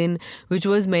 Look Within, which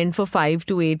was meant for 5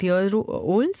 to 8 year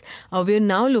olds. We're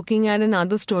now looking at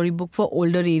another storybook for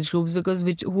older age groups, because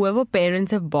whoever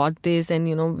parents have bought this and,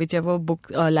 whichever book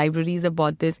libraries have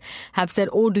bought this have said,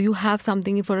 do you have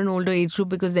something for an older age group?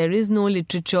 Because there is no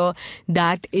literature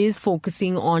that is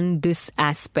focusing on this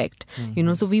aspect,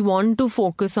 so we want to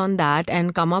focus on that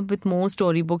and come up with more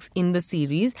storybooks in the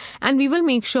series, and we will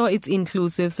make sure it's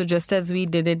inclusive. So just as we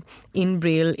did it in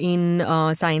Braille, in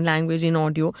sign language, in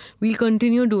audio, we'll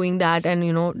continue doing that and,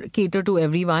 cater to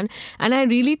everyone. And I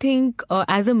really think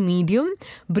as a medium,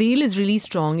 Braille is really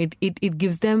strong. It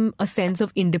gives them a sense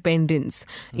of independence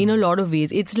in a lot of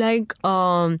ways. It's like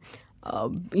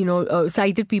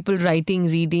sighted people writing,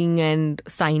 reading and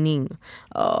signing,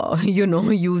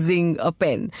 using a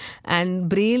pen. And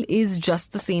Braille is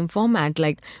just the same format.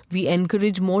 Like we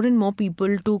encourage more and more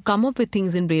people to come up with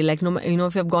things in Braille. Like,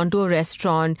 if I've gone to a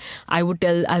restaurant,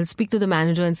 I'll speak to the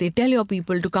manager and say, tell your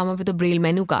people to come up with a Braille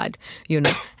menu card,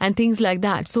 and things like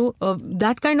that. So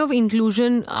that kind of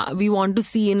inclusion we want to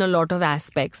see in a lot of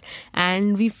aspects.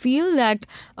 And we feel that,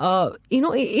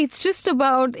 it's just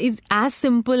about, it's as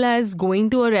simple as going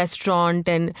to a restaurant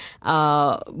and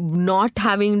not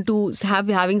having to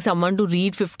having someone to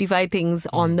read 55 things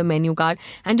on the menu card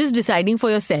and just deciding for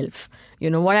yourself,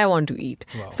 what I want to eat.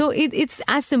 Wow. So it's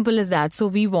as simple as that. So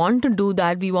we want to do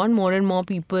that. We want more and more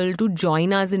people to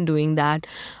join us in doing that.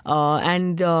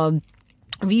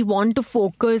 We want to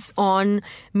focus on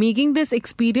making this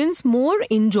experience more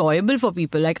enjoyable for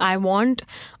people. Like, I want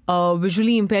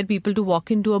visually impaired people to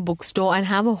walk into a bookstore and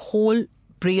have a whole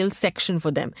Braille section for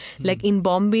them. Like in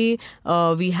Bombay,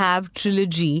 we have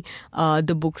Trilogy,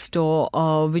 the bookstore,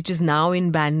 which is now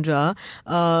in Bandra.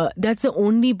 That's the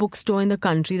only bookstore in the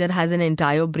country that has an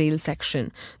entire Braille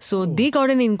section. So they got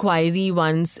an inquiry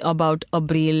once about a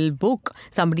Braille book.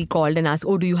 Somebody called and asked,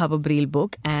 do you have a Braille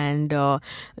book? And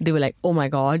they were like, oh my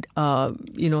God,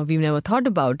 we've never thought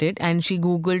about it. And she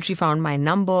Googled, she found my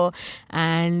number,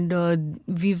 and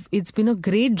it's been a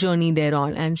great journey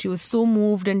thereon. And she was so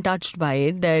moved and touched by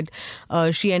it that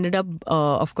she ended up,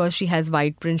 of course, she has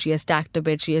white print, she has Stacked A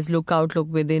Bit, she has Look Out, Look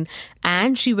Within,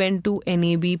 and she went to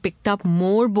NAB, picked up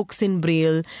more books in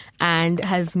Braille, and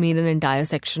has made an entire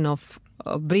section of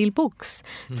Braille books.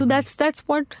 So that's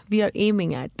what we are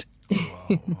aiming at.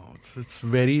 Wow. It's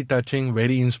very touching,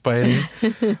 very inspiring.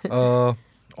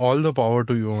 All the power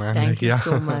to you, man. Thank you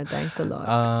so much. Thanks a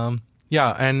lot.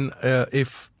 And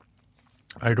if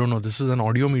I don't know, this is an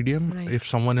audio medium. Right. If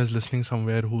someone is listening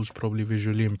somewhere who's probably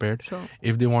visually impaired, Sure.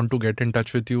 if they want to get in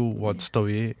touch with you, what's the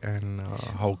way, and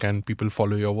how can people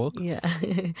follow your work? Yeah.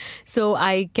 So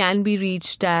I can be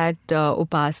reached at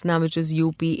Upasana, which is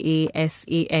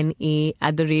UPASANA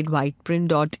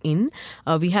 @whiteprint.in.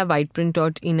 We have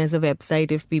whiteprint.in as a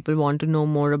website if people want to know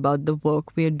more about the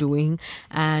work we're doing.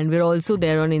 And we're also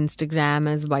there on Instagram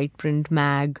as Whiteprint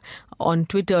Mag, on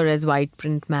Twitter as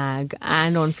Whiteprint Mag,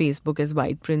 and on Facebook as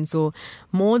Whiteprint. So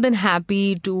more than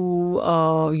happy to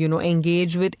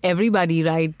engage with everybody,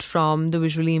 right from the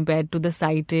visually impaired to the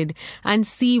sighted, and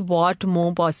see what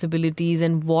more possibilities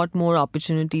and what more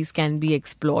opportunities can be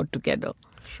explored together.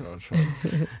 Sure.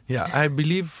 Yeah, I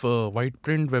believe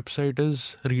Whiteprint website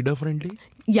is reader friendly.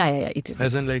 Yeah, it is.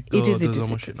 As in, like, it is. there's a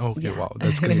machine. Okay, Yeah. wow,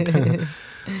 that's great.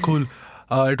 Cool.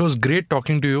 It was great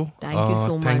talking to you. Thank you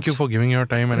so much. Thank you for giving your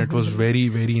time, and it was very,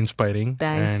 very inspiring.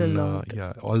 Thanks and, a lot.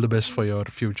 All the best for your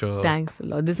future. Thanks a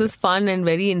lot. This was fun and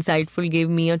very insightful. Gave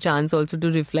me a chance also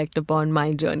to reflect upon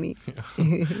my journey.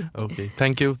 Okay,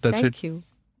 thank you. That's it. Thank you.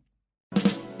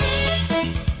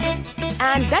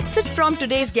 And that's it from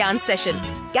today's Gyan session.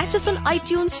 Catch us on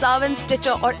iTunes, Saavn,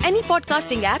 Stitcher, or any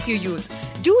podcasting app you use.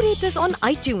 Do rate us on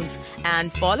iTunes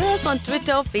and follow us on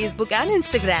Twitter, Facebook, and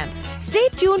Instagram. Stay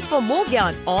tuned for more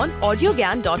Gyan on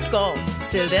audiogyan.com.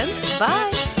 Till then,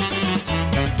 bye.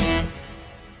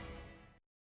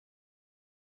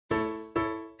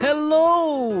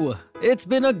 Hello! It's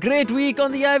been a great week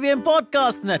on the IVM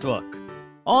Podcast Network.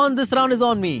 On This Round Is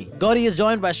On Me, Gauri is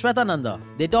joined by Shweta Nanda.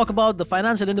 They talk about the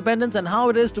financial independence and how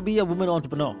it is to be a woman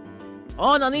entrepreneur.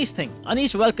 On Anish Thing,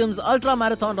 Anish welcomes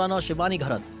ultra-marathon runner Shivani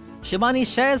Gharat. Shivani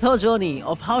shares her journey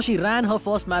of how she ran her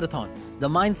first marathon, the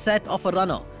mindset of a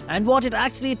runner, and what it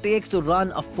actually takes to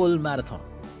run a full marathon.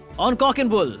 On Cock and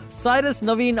Bull, Cyrus,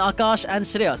 Naveen, Akash and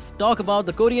Shreyas talk about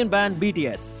the Korean band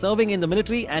BTS serving in the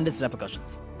military and its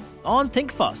repercussions. On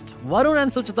Think Fast, Varun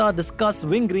and Suchita discuss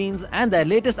Wing Greens and their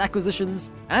latest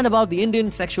acquisitions and about the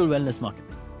Indian sexual wellness market.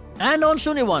 And on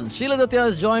Shunya One, Sheila Datya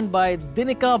is joined by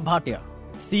Dinika Bhatia,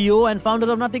 CEO and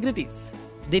founder of Nuttigritties.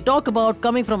 They talk about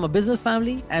coming from a business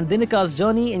family and Dinika's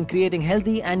journey in creating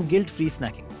healthy and guilt-free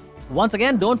snacking. Once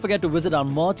again, don't forget to visit our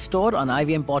merch store on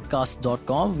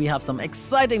ivmpodcast.com. We have some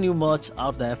exciting new merch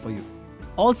out there for you.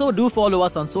 Also, do follow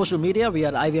us on social media. We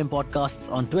are IVM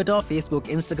Podcasts on Twitter, Facebook,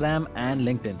 Instagram, and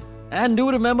LinkedIn. And do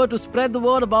remember to spread the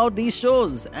word about these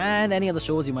shows and any other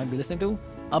shows you might be listening to.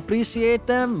 Appreciate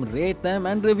them, rate them,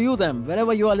 and review them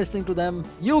wherever you are listening to them.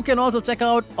 You can also check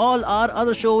out all our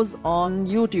other shows on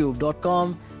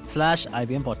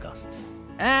youtube.com/IVM Podcasts.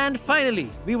 And finally,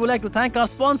 we would like to thank our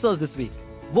sponsors this week: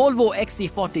 Volvo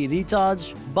XC40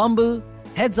 Recharge, Bumble,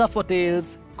 Heads Up for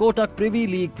Tails, Kotak Privy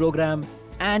League Program,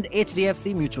 and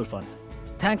HDFC Mutual Fund.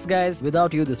 Thanks, guys.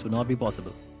 Without you, this would not be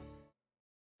possible.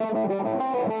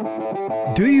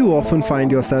 Do you often find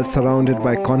yourself surrounded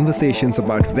by conversations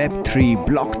about Web3,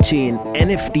 blockchain,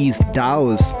 NFTs,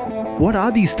 DAOs? What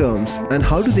are these terms and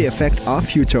how do they affect our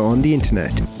future on the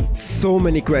internet? So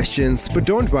many questions, but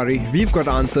don't worry, we've got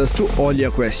answers to all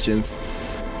your questions.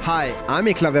 Hi, I'm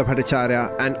Eklavya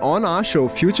Bhattacharya, and on our show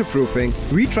Future Proofing,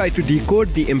 we try to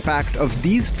decode the impact of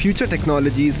these future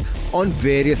technologies on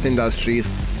various industries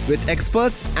with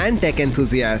experts and tech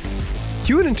enthusiasts.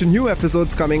 Tune into new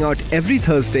episodes coming out every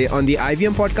Thursday on the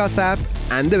IVM Podcast app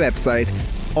and the website,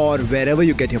 or wherever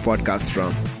you get your podcasts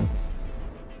from.